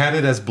 and if they had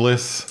it as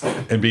Bliss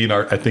and being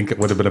art, I think it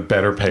would have been a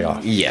better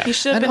payoff. yeah, You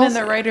should have And been in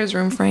also- the writer's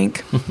room,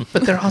 Frank.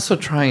 But they're also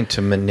trying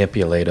to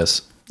manipulate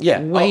us. yeah,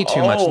 Way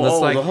too much. And it's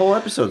like, the whole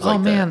episode's like oh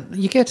man,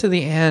 you get to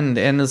the end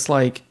and it's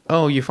like,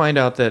 oh, you find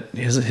out that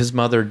his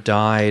mother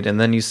died, and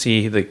then you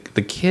see the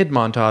kid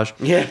montage,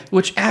 Yeah.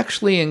 which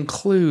actually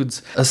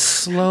includes a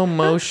slow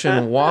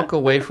motion walk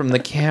away from the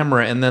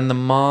camera, and then the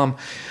mom.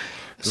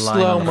 Lying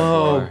Slow on the mo,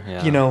 floor,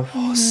 yeah.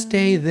 oh,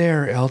 stay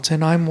there,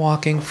 Elton. I'm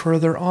walking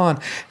further on.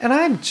 And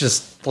I'm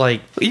just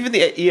like, that. Even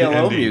the ELO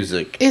ending.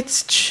 music.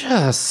 it's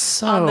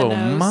just On the so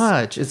nose.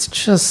 much. It's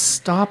just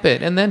stop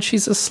it. And then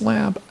she's a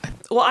slab.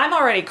 Well, I'm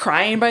already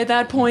crying by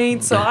that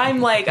point, so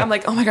I'm like, oh my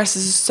gosh, this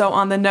is so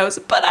on the nose,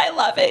 but I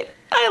love it.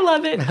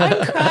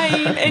 I'm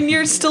crying, and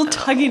you're still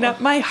tugging up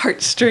my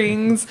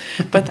heartstrings.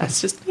 But that's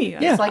just me.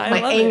 Yeah. It's like I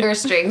my love anger it.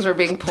 strings were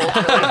being pulled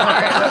really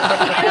hard.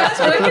 And that's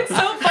like, it's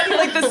so funny.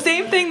 Like the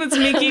same thing that's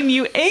making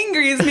you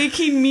angry is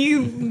making me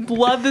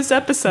love this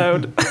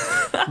episode.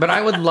 But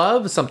I would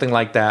love something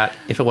like that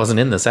if it wasn't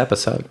in this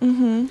episode.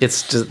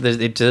 It's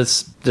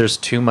just there's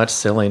too much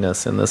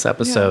silliness in this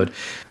episode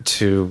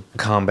to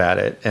combat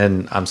it.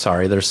 And I'm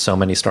sorry, there's so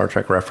many Star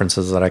Trek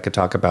references that I could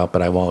talk about,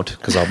 but I won't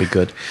because I'll be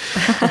good.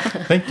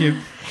 Thank you.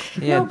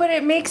 No, but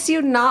it makes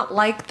you not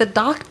like the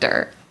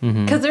Doctor.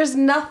 Because there's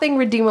nothing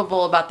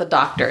redeemable about the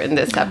Doctor in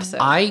this episode.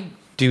 I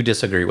do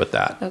disagree with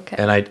that. Okay.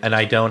 And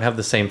I don't have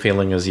the same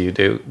feeling as you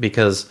do,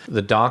 because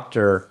the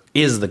Doctor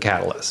is the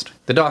catalyst.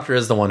 The doctor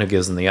is the one who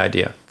gives them the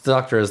idea. The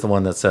doctor is the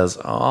one that says,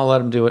 oh, I'll let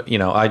them do it.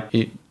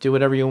 You do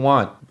whatever you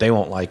want. They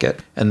won't like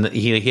it. And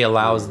he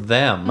allows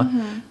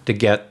them to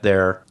get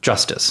their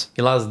justice.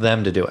 He allows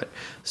them to do it.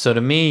 So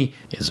to me,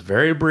 it's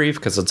very brief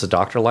because it's a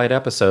Dr. Light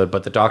episode,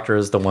 but the doctor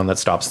is the one that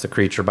stops the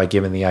creature by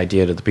giving the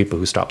idea to the people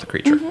who stop the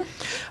creature.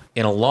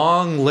 In a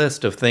long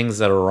list of things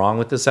that are wrong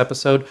with this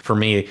episode, for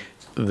me,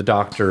 the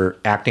doctor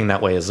acting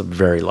that way is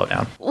very low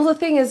down. Well, the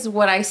thing is,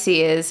 what I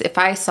see is if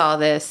I saw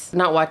this,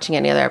 not watching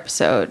any other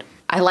episode,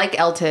 I like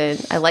Elton.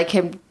 I like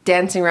him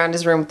dancing around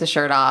his room with the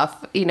shirt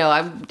off.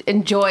 I'm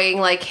enjoying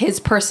like his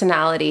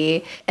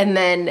personality. And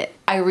then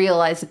I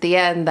realized at the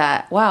end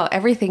that, wow,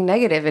 everything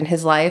negative in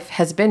his life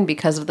has been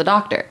because of the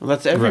doctor. Well,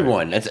 that's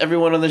everyone. Right. That's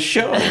everyone on the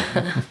show.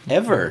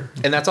 Ever.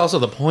 And that's also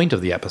the point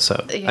of the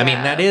episode. Yeah. I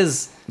mean, that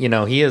is,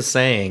 he is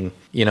saying,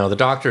 the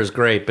doctor is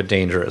great but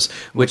dangerous,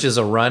 which is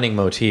a running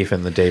motif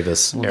in the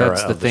Davis era.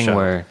 That's the thing show.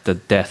 where the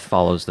death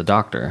follows the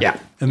doctor. Yeah.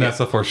 And that's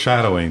the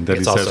foreshadowing that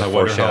It's he says, also I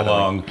wonder how foreshadowing.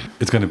 long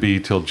it's going to be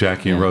till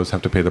Jackie and Rose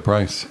have to pay the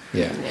price.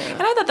 Yeah.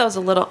 And I thought that was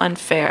a little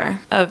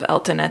unfair of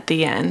Elton at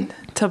the end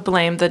to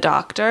blame the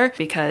doctor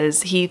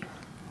because he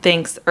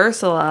thinks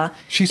Ursula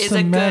She's is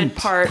cement. a good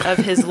part of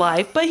his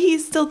life, but he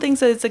still thinks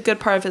that it's a good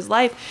part of his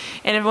life.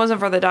 And if it wasn't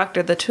for the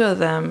doctor, the two of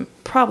them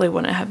probably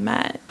wouldn't have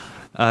met.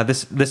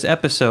 This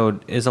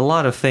episode is a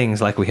lot of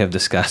things like we have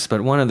discussed,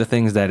 but one of the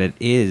things that it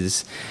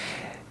is,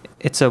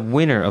 it's a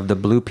winner of the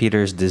Blue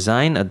Peters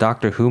Design a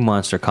Doctor Who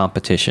Monster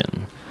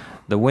competition.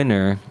 The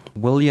winner,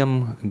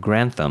 William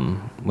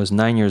Grantham, was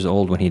 9 years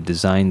old when he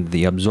designed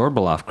the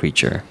Absorbaloff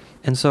creature.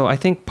 And so I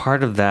think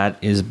part of that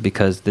is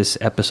because this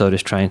episode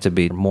is trying to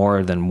be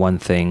more than one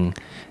thing.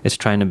 It's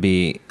trying to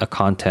be a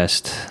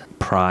contest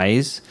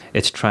prize.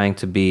 It's trying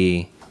to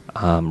be...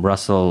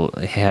 Russell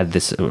had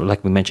this,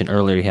 like we mentioned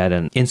earlier, he had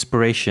an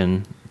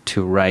inspiration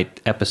to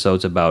write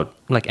episodes about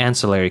like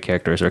ancillary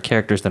characters or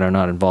characters that are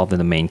not involved in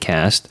the main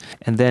cast.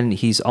 And then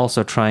he's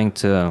also trying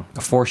to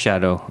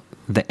foreshadow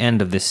the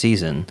end of this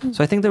season.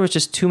 So I think there was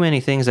just too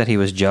many things that he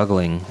was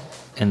juggling.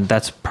 And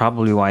that's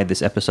probably why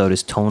this episode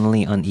is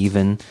tonally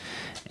uneven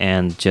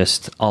and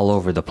just all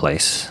over the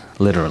place,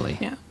 literally.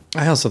 Yeah.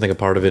 I also think a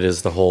part of it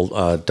is the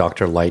whole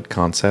Dr. Light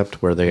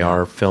concept where they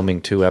are filming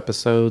 2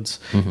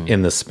 episodes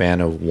in the span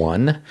of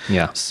 1.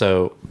 Yeah.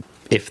 So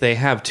if they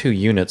have 2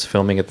 units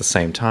filming at the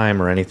same time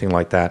or anything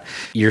like that,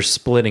 you're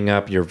splitting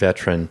up your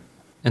veteran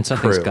And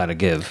something's crew. got to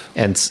give.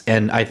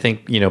 And I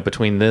think,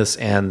 between this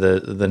and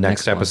the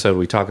next one. episode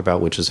we talk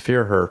about, which is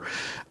Fear Her,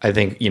 I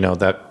think,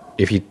 that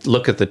if you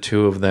look at the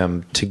 2 of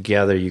them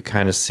together, you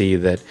kind of see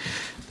that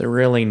they're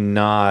really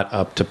not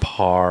up to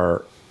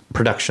par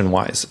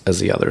production-wise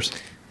as the others.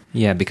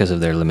 Yeah, because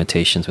of their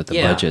limitations with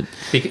the budget.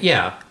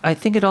 Yeah. I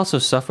think it also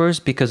suffers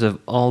because of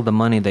all the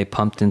money they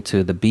pumped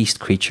into the beast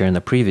creature in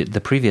the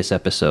previous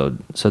episode.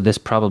 So this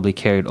probably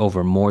carried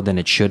over more than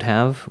it should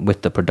have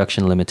with the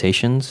production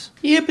limitations.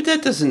 Yeah, but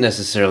that doesn't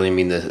necessarily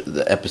mean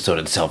the episode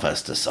itself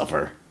has to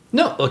suffer.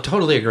 No,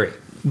 totally agree.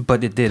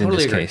 But it did Totally in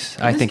this agree. case.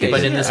 I think it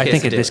But did. in this I case,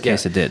 think it in this did,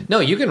 case yeah. it did. No,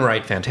 you can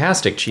write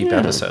fantastic cheap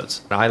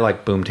episodes. I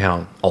like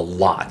Boomtown a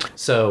lot.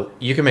 So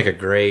you can make a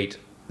great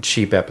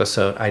cheap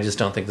episode. I just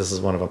don't think this is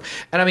one of them.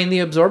 And I mean, the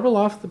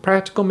Absorbaloff, the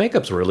practical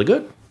makeup's really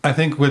good. I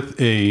think with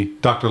a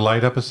Dr.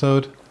 Light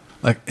episode,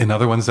 like in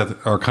other ones that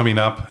are coming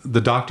up,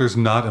 the doctor's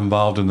not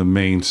involved in the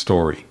main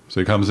story. So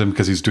he comes in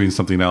because he's doing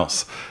something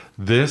else.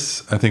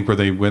 This, I think where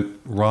they went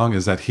wrong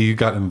is that he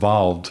got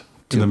involved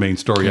in the main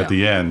story at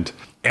the end.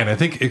 And I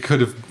think he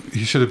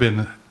should have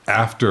been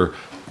after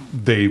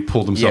they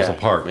pulled themselves Yeah,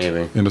 apart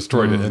maybe. and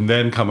destroyed it, and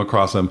then come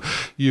across him.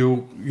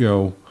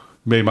 You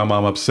made my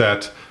mom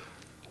upset.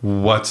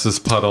 What's this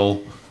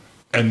puddle?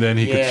 And then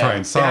he could try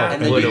and solve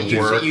And it. then would've you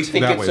worked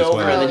think that it's way as over,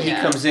 well. and then he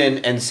Yeah. comes in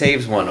and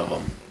saves one of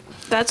them.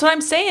 That's what I'm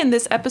saying.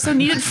 This episode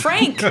needed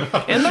Frank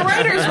in the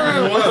writer's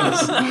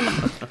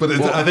room. But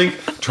I think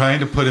trying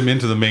to put him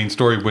into the main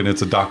story when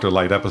it's a Dr.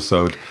 Light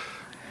episode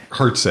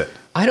hurts it.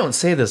 I don't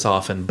say this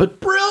often, but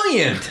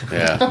brilliant.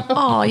 Yeah.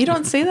 Oh, you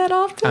don't say that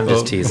often? I'm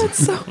just teasing.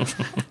 That's so...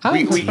 I'm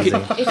we teasing.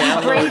 could If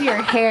you braid your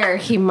hair,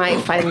 he might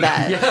find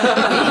that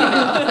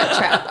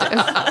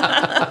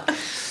attractive.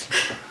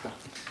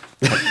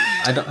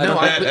 I don't, No,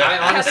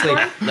 I honestly,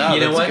 No, you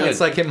know that's what? good. It's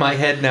like in my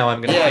head now.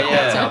 I'm gonna think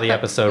that's how the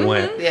episode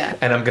went. Yeah.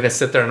 And I'm gonna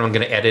sit there and I'm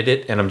gonna edit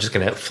it, and I'm just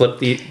gonna flip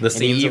the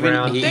scenes even-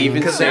 around he even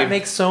because that saved-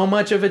 makes so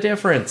much of a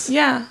difference.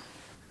 Yeah.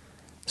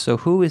 So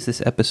who is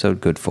this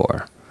episode good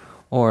for?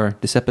 Or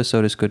this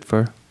episode is good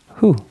for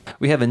who?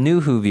 We have a new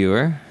Who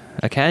viewer,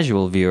 a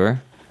casual viewer,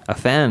 a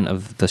fan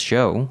of the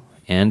show,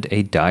 and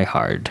a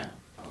diehard.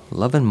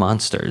 Love and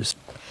Monsters.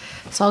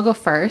 So I'll go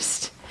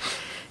first.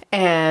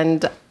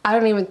 And I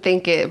don't even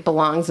think it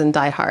belongs in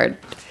Die Hard.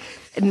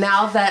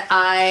 now that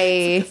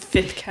I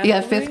Fifth category.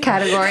 yeah, fifth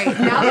category.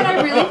 Now that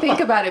I really think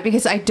about it,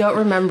 because I don't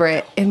remember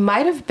it, it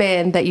might have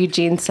been that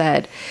Eugene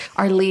said,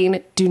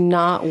 Arlene, do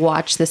not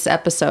watch this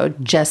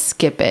episode, just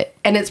skip it.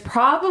 And it's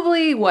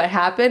probably what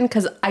happened,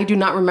 because I do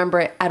not remember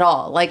it at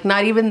all. Like,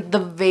 not even the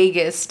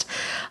vaguest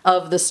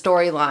of the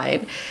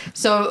storyline.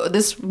 So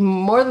this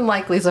more than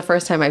likely is the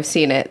first time I've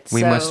seen it.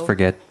 We must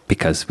forget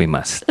because we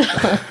must.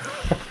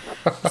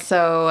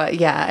 So,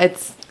 yeah,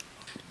 it's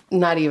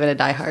not even a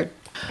diehard.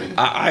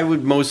 I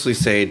would mostly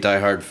say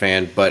diehard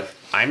fan, but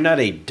I'm not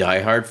a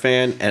diehard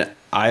fan, and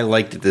I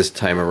liked it this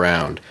time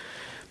around.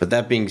 But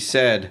that being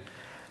said,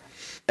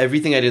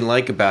 everything I didn't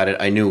like about it,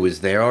 I knew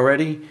was there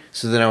already.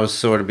 So then I was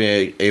sort of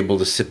able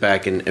to sit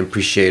back and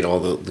appreciate all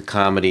the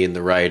comedy and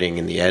the writing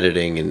and the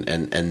editing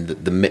and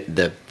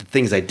the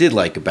things I did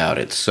like about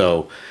it.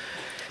 So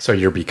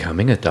you're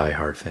becoming a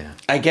diehard fan.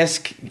 I guess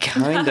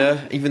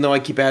kinda, even though I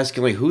keep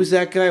asking, like, who's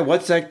that guy?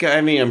 What's that guy?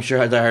 I mean, I'm sure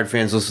diehard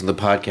fans listen to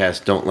the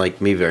podcast don't like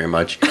me very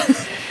much.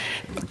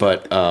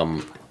 But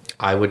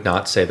I would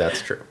not say that's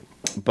true.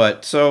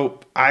 But so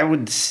I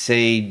would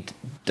say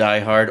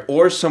diehard,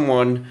 or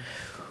someone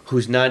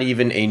who's not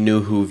even a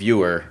new Who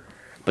viewer,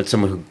 but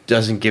someone who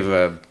doesn't give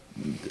a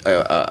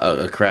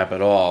crap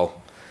at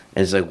all,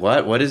 and is like,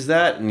 what is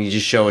that? And you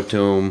just show it to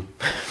them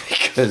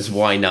because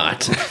why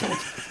not?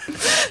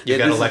 You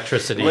got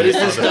electricity. What is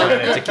this on the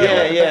planet to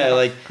kill. Yeah.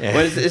 Like,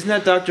 what isn't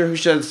that Doctor Who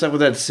show stuff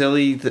with that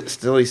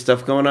silly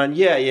stuff going on?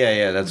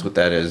 Yeah. That's what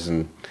that is,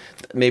 and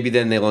maybe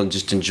then they'll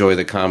just enjoy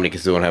the comedy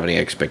because they won't have any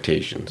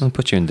expectations. I'll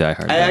put you in Die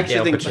Hard. I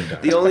actually put you in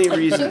think Die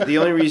the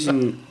only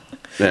reason,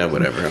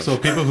 whatever. So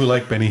people who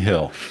like Benny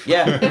Hill.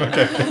 Yeah.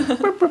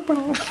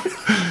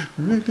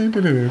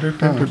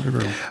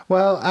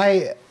 Well,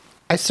 I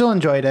still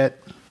enjoyed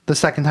it the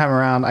second time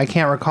around. I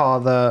can't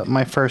recall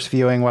my first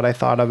viewing what I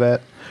thought of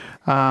it.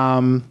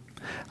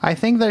 I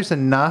think there's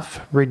enough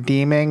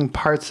redeeming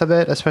parts of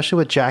it, especially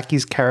with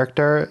Jackie's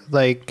character.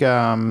 Like,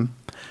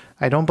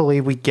 I don't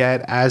believe we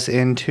get as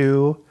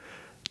into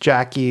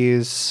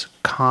Jackie's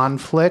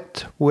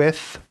conflict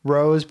with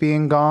Rose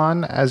being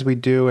gone as we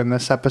do in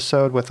this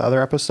episode with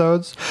other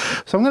episodes.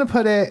 So I'm going to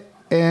put it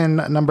in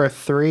number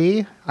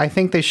 3. I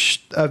think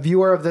a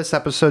viewer of this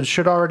episode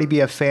should already be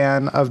a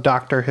fan of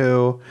Doctor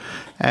Who,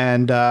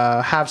 and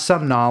have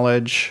some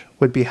knowledge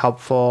would be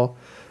helpful.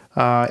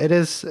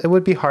 It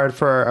would be hard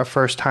for a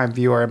first-time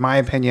viewer, in my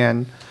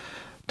opinion,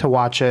 to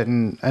watch it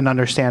and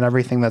understand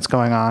everything that's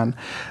going on.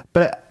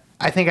 But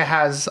I think it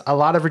has a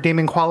lot of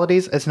redeeming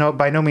qualities. It's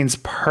by no means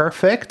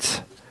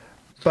perfect,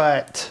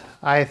 but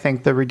I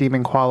think the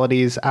redeeming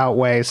qualities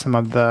outweigh some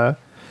of the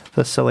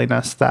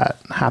silliness that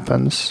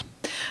happens.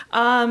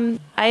 I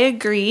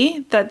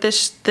agree that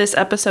this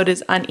episode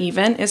is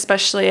uneven,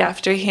 especially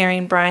after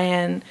hearing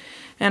Brian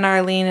and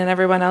Arlene and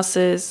everyone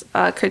else's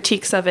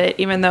critiques of it,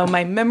 even though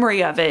my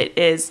memory of it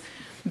is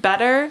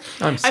better.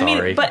 I'm sorry. I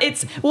mean, but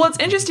it's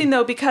interesting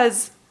though,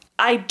 because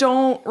I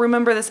don't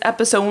remember this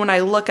episode. When I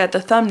look at the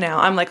thumbnail,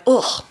 I'm like,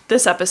 ugh,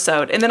 this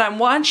episode. And then I'm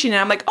watching it,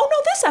 I'm like, oh no,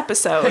 this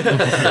episode.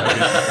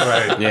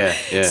 Right.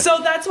 Yeah. So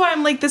that's why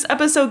I'm like, this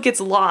episode gets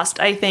lost,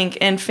 I think,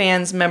 in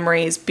fans'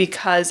 memories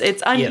because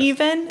it's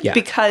uneven, Yeah.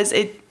 because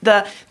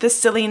the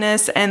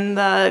silliness and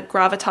the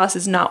gravitas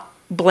is not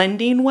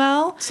blending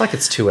well. It's like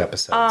it's 2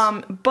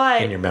 episodes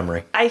But in your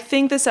memory. I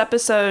think this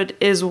episode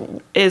is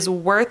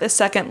worth a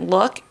second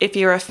look if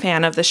you're a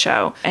fan of the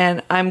show.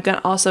 And I'm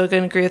also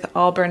going to agree with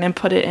Auburn and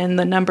put it in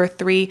the number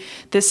 3.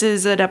 This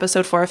is an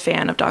episode for a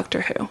fan of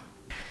Doctor Who.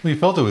 We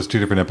felt it was 2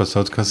 different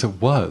episodes because it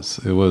was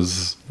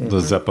the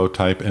Zeppo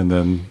type and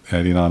then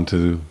adding on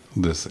to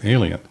this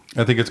alien.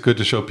 I think it's good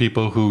to show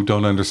people who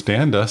don't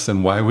understand us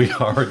and why we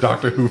are a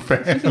Doctor Who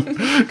fan,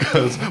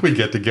 because we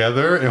get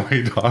together and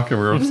we talk and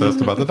we're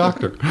obsessed about the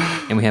Doctor.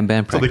 And we have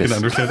band So they practice.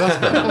 can understand us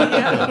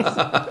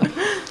better.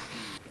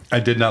 I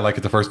did not like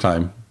it the first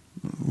time,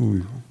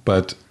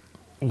 but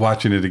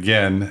watching it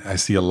again, I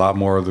see a lot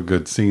more of the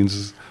good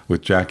scenes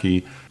with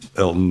Jackie,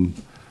 Elton.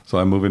 So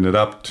I'm moving it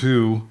up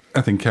to,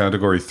 I think,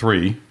 category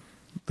 3,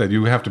 that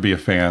you have to be a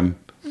fan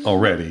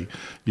already.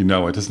 You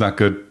know it. It's not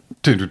good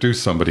to introduce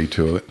somebody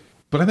to it.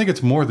 But I think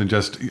it's more than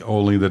just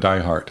only the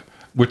diehard,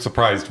 which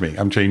surprised me.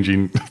 I'm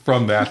changing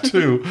from that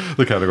to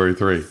the category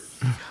 3.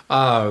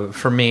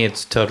 For me,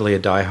 it's totally a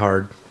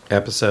diehard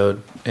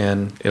episode,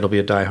 and it'll be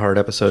a diehard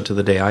episode to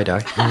the day I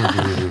die.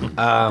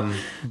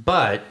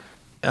 But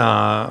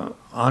on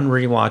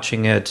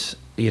rewatching it,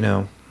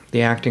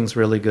 the acting's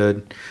really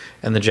good,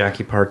 and the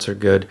Jackie parts are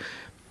good.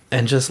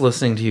 And just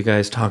listening to you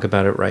guys talk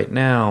about it right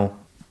now,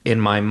 in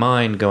my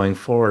mind going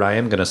forward, I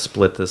am going to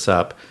split this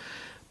up,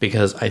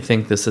 because I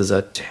think this is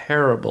a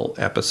terrible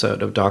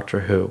episode of Doctor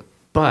Who.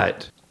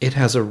 But it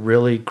has a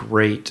really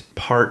great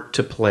part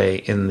to play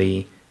in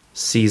the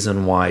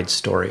season-wide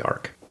story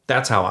arc.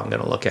 That's how I'm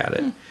going to look at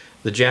it.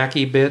 The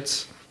Jackie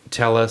bits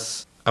tell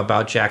us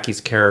about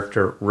Jackie's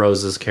character,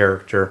 Rose's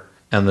character,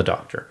 and the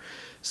Doctor.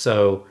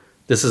 So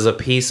this is a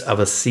piece of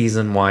a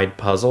season-wide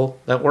puzzle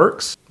that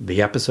works.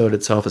 The episode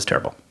itself is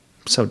terrible.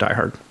 So Die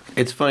Hard.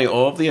 It's funny,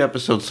 all of the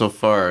episodes so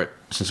far,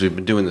 since we've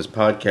been doing this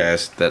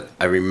podcast that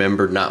I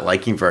remember not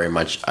liking very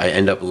much, I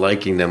end up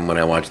liking them when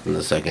I watch them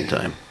the second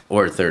time.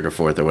 Or third or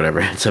fourth or whatever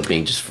it ends up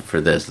being just for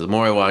this. The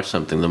more I watch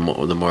something, the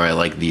more I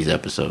like these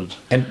episodes.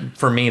 And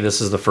for me, this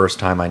is the first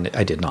time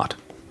I did not.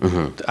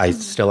 Mm-hmm. I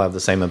still have the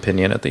same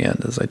opinion at the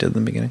end as I did in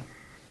the beginning.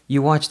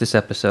 You watch this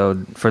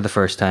episode for the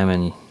first time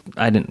and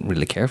I didn't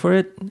really care for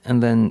it.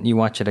 And then you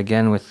watch it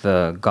again with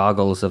the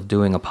goggles of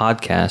doing a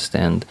podcast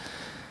and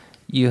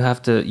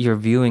you're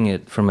viewing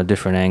it from a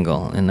different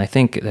angle. And I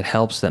think it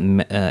helps that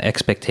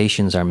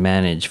expectations are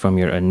managed from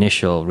your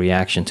initial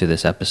reaction to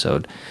this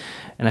episode.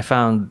 And I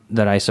found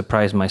that I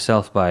surprised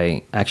myself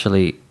by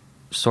actually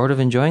sort of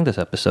enjoying this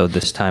episode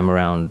this time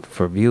around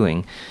for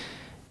viewing.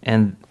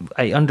 And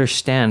I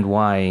understand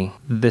why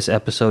this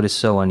episode is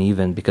so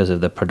uneven because of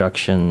the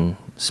production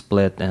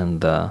split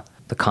and the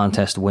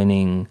contest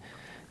winning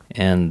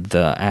and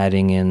the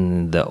adding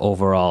in the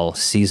overall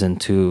season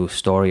 2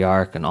 story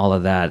arc and all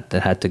of that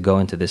had to go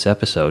into this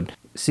episode.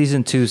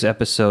 Season 2's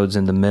episodes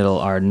in the middle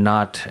are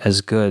not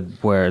as good,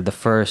 where the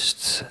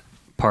first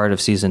part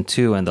of season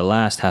 2 and the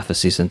last half of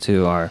season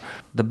 2 are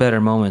the better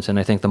moments and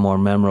I think the more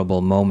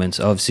memorable moments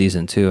of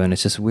season 2, and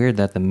it's just weird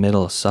that the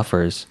middle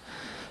suffers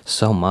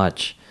so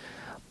much.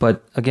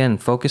 But again,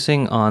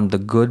 focusing on the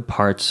good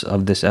parts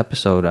of this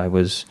episode, I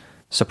was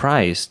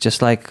surprised,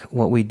 just like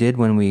what we did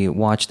when we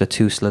watched the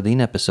 2 Sladin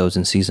episodes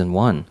in season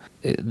 1.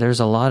 There's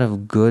a lot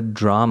of good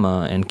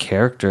drama and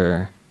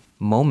character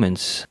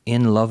moments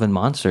in Love and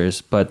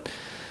Monsters, but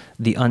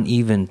the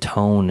uneven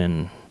tone,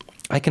 and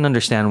I can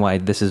understand why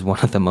this is one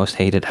of the most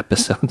hated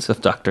episodes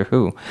of Doctor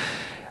Who,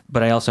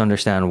 but I also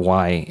understand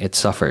why it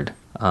suffered.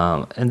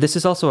 And this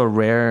is also a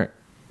rare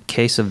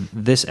case of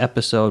this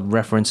episode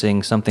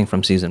referencing something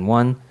from season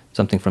 1,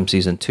 something from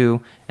season 2,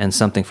 and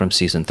something from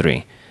season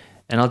 3.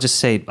 And I'll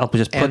just put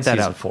that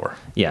out. 4.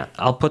 Yeah,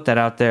 I'll put that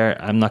out there.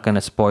 I'm not going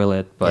to spoil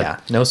it, but yeah,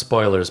 no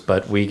spoilers,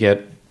 but we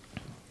get...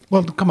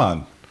 Well, come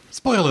on.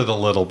 Spoil it a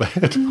little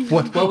bit.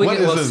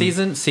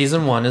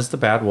 Season 1 is the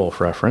Bad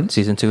Wolf reference.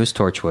 Season 2 is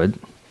Torchwood.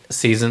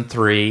 Season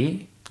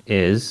 3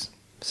 is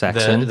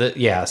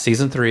Saxon.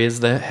 Season 3 is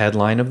the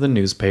headline of the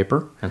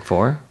newspaper. And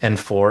 4? And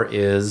 4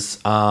 is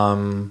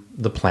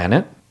the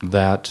planet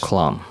that...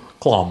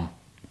 Clom.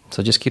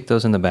 So just keep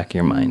those in the back of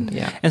your mind.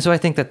 Yeah. And so I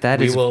think that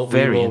is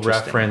very we will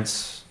interesting.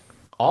 Reference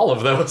all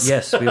of those.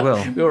 Yes, we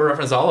will. We will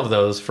reference all of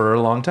those for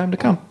a long time to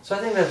come. So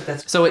I think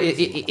that's... So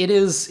it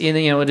is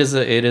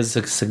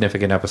a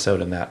significant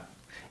episode in that.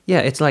 Yeah,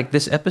 it's like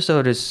this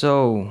episode is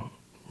so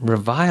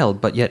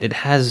reviled, but yet it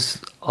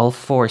has all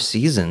 4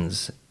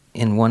 seasons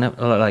in one,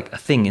 like a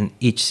thing in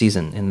each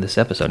season in this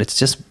episode. It's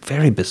just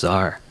very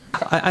bizarre.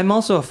 I'm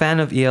also a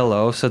fan of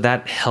ELO, so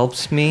that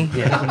helps me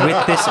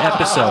with this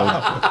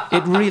episode.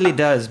 It really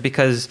does,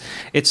 because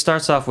it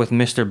starts off with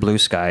Mr. Blue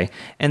Sky,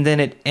 and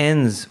then it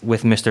ends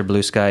with Mr.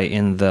 Blue Sky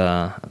in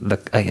the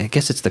I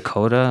guess it's the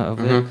coda of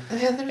it.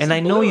 And I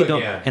know you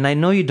don't, and I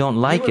know you don't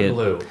like it.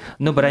 Blue.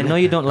 No, but I know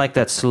you don't like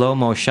that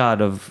slow-mo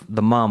shot of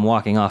the mom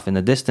walking off in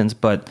the distance.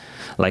 But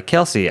like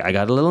Kelsey, I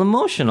got a little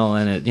emotional,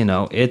 and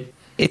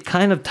it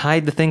kind of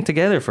tied the thing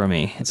together for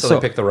me. So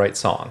they picked the right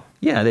song.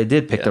 Yeah, they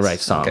did pick the right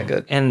song. Okay,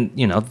 good. And,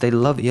 they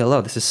love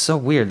ELO. This is so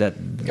weird that...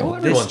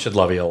 everyone should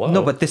love ELO.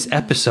 No, but this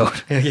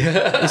episode,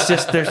 it's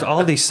just, there's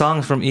all these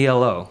songs from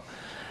ELO.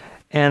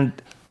 And,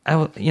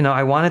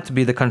 I wanted to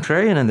be the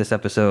contrarian in this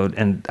episode,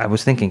 and I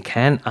was thinking,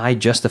 can I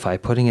justify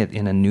putting it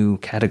in a new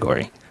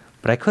category?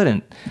 But I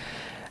couldn't.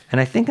 And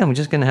I think I'm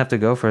just going to have to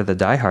go for the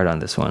diehard on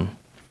this one.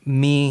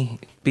 Me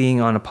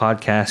being on a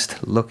podcast,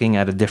 looking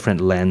at a different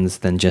lens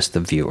than just the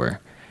viewer.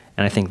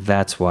 And I think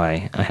that's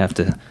why I have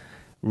to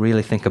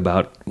really think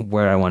about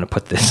where I want to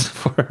put this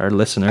for our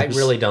listeners. I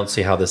really don't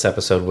see how this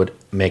episode would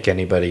make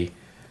anybody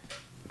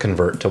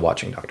convert to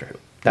watching Doctor Who.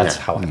 That's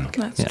how I look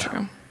at it. That's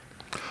true.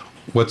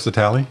 What's the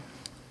tally?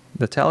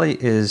 The tally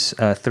is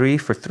 3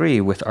 for 3,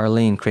 with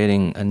Arlene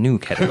creating a new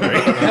category.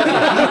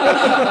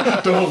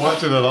 Don't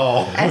watch it at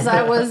all. As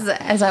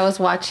I was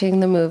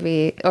watching the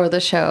movie or the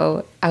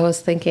show, I was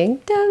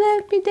thinking, "Don't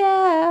let me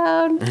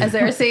down," as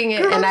they were singing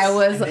it, and I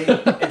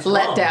was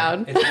let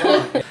down.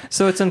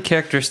 So it's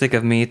uncharacteristic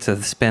of me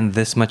to spend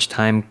this much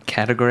time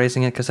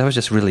categorizing it, because I was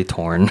just really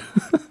torn.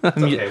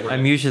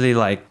 I'm usually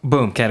like,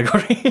 boom,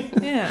 category.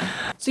 Yeah.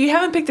 So you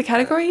haven't picked the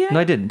category yet? No,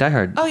 I did. Die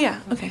Hard. Oh, yeah.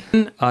 Okay.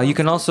 You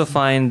can also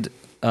find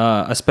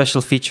a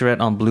special featurette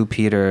on Blue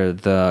Peter,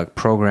 the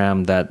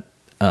program that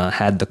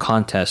had the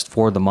contest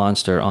for the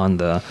monster on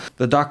the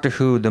Doctor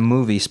Who, the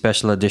movie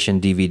special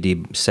edition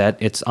DVD set.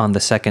 It's on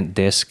the second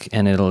disc,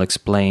 and it'll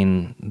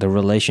explain the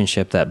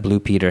relationship that Blue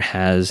Peter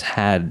has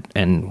had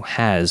and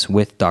has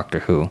with Doctor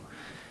Who,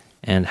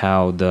 and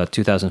how the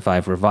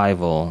 2005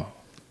 revival,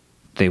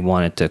 they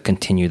wanted to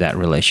continue that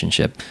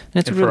relationship.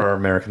 And for our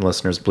American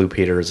listeners, Blue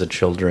Peter is a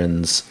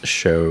children's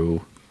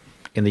show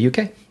in the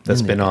UK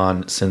that's been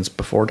on since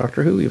before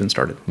Doctor Who even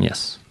started.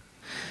 Yes.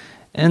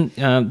 And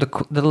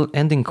the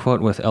ending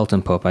quote with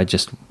Elton Pope, I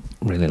just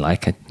really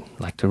like it,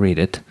 like to read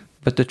it.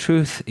 But the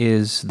truth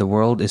is, the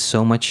world is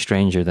so much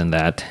stranger than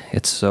that.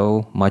 It's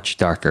so much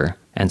darker,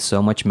 and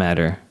so much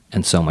madder,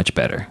 and so much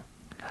better.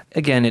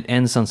 Again, it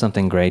ends on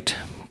something great,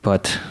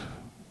 but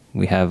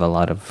we have a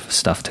lot of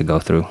stuff to go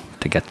through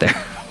to get there.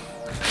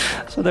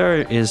 So there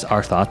is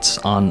our thoughts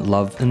on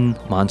Love and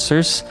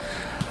Monsters.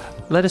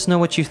 Let us know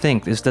what you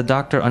think. Is the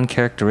Doctor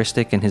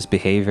uncharacteristic in his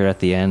behavior at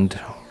the end,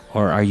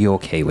 or are you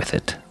okay with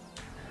it?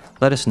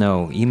 Let us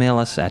know. Email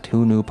us at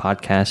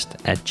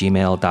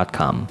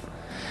whoknewpodcast@gmail.com.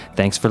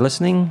 Thanks for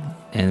listening,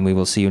 and we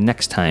will see you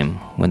next time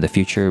when the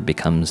future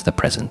becomes the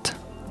present.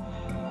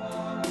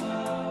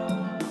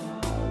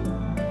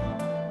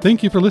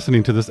 Thank you for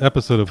listening to this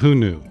episode of Who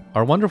Knew?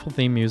 Our wonderful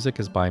theme music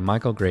is by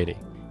Michael Grady.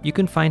 You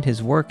can find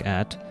his work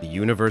at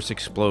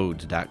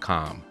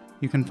theuniverseexplodes.com.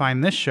 You can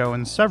find this show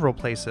in several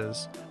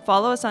places.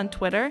 Follow us on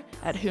Twitter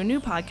at Who Knew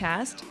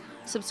Podcast.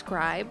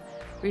 Subscribe,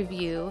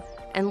 review,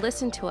 and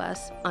listen to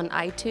us on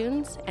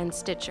iTunes and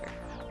Stitcher.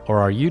 or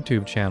our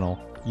YouTube channel,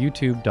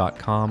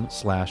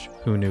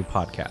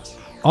 youtube.com/whoknewpodcast.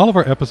 All of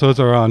our episodes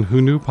are on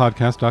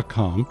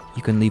whoknewpodcast.com.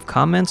 You can leave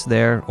comments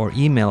there or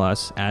email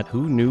us at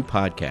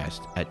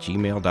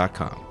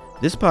whoknewpodcast@gmail.com.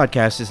 This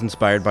podcast is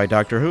inspired by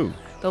Doctor Who.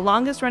 The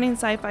longest running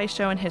sci-fi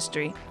show in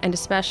history. And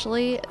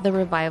especially the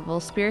revival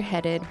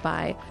spearheaded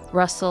by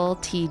Russell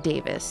T.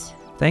 Davis.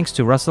 Thanks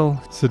to Russell.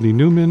 Sydney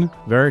Newman.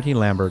 Verity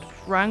Lambert.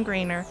 Ron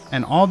Grainer.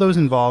 And all those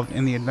involved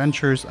in the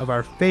adventures of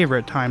our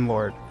favorite Time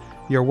Lord.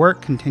 Your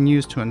work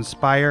continues to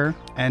inspire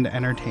and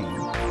entertain.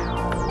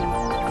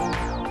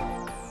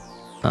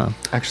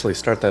 Actually,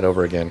 start that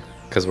over again,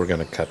 because we're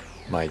going to cut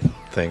my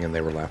thing and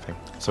they were laughing.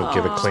 So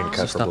give a clean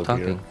cut for Stop Blue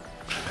Peter. talking.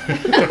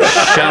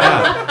 Shut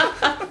up.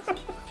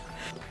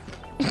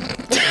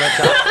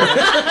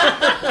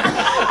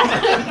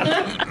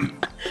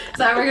 Is that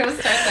how we're going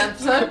to start the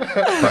episode?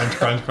 Crunch,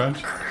 crunch, crunch.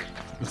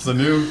 It's the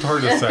new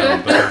TARDIS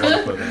sound that I want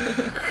to put in.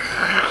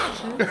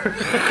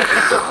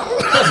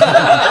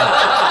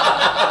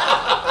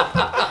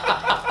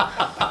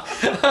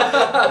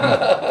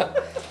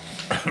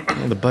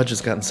 The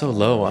budget's gotten so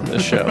low on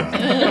this show.